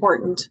really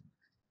important.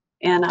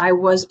 And I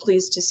was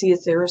pleased to see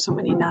that there were so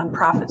many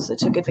nonprofits that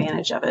took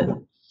advantage of it.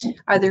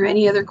 Are there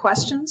any other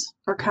questions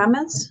or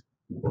comments?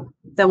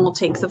 Then we'll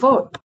take the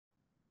vote.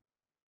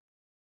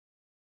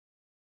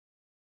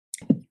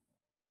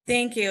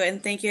 Thank you,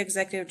 and thank you,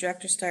 Executive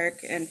Director Stark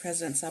and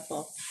President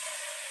Supple.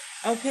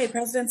 Okay,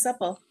 President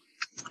Supple.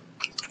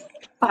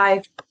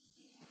 Aye.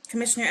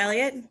 Commissioner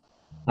Elliott?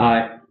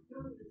 Aye.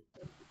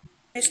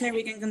 Commissioner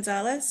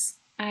Regan-Gonzalez?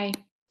 Aye.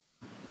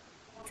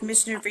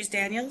 Commissioner Vrees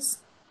Daniels?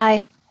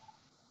 Aye.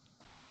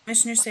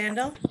 Commissioner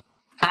Sandel?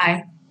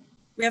 Aye.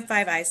 We have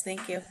 5 ayes.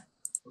 Thank you.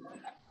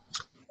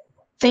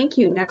 Thank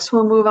you. Next,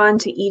 we'll move on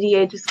to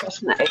EDA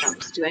discussion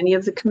items. Do any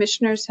of the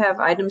commissioners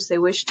have items they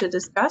wish to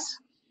discuss?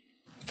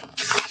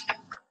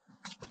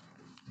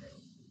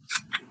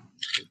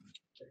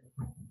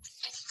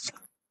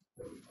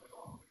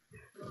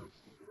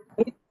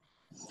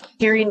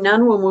 Hearing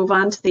none, we'll move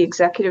on to the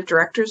Executive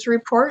Director's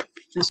report.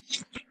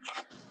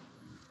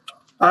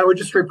 I would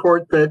just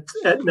report that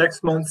at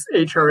next month's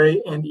HRA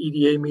and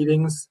EDA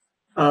meetings,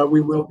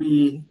 we will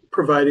be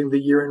providing the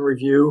year in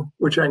review,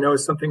 which I know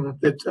is something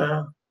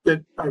that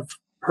that I've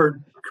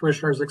heard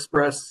commissioners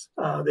express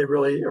they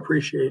really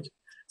appreciate.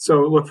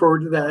 So look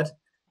forward to that.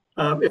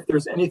 If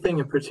there's anything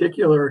in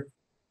particular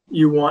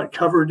you want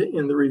covered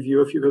in the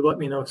review, if you could let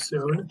me know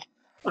soon,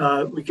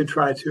 we could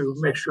try to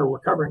make sure we're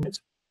covering it.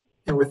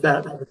 And with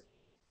that,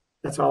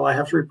 that's all I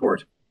have to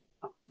report.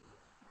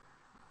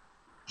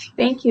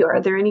 Thank you.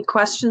 Are there any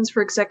questions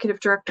for Executive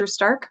Director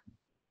Stark?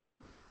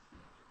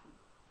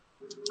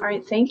 All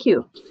right, thank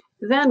you.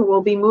 Then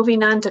we'll be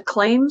moving on to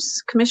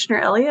claims. Commissioner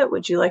Elliott,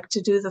 would you like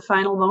to do the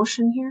final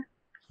motion here?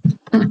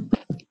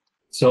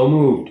 So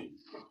moved.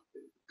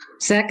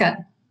 Second.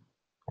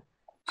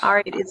 All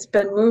right, it's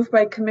been moved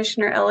by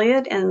Commissioner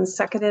Elliott and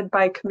seconded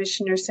by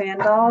Commissioner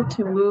Sandal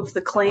to move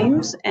the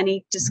claims.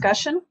 Any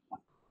discussion?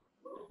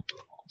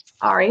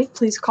 All right,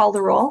 please call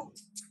the roll.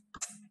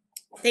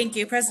 Thank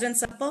you. President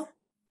Supple?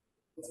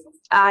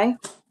 Aye.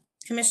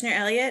 Commissioner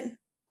Elliott?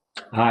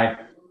 Aye.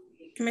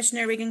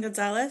 Commissioner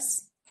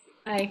Regan-Gonzalez?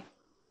 Aye.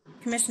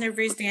 Commissioner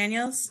Vrees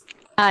Daniels?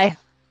 Aye.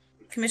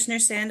 Commissioner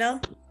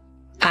Sandel?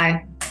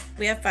 Aye.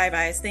 We have 5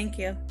 ayes. Thank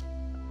you.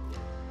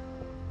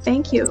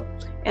 Thank you.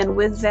 And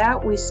with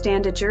that, we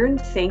stand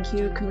adjourned. Thank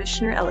you,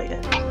 Commissioner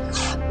Elliott.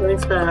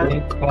 Thanks, Pat.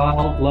 Thanks,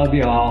 Paul. Love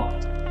you all.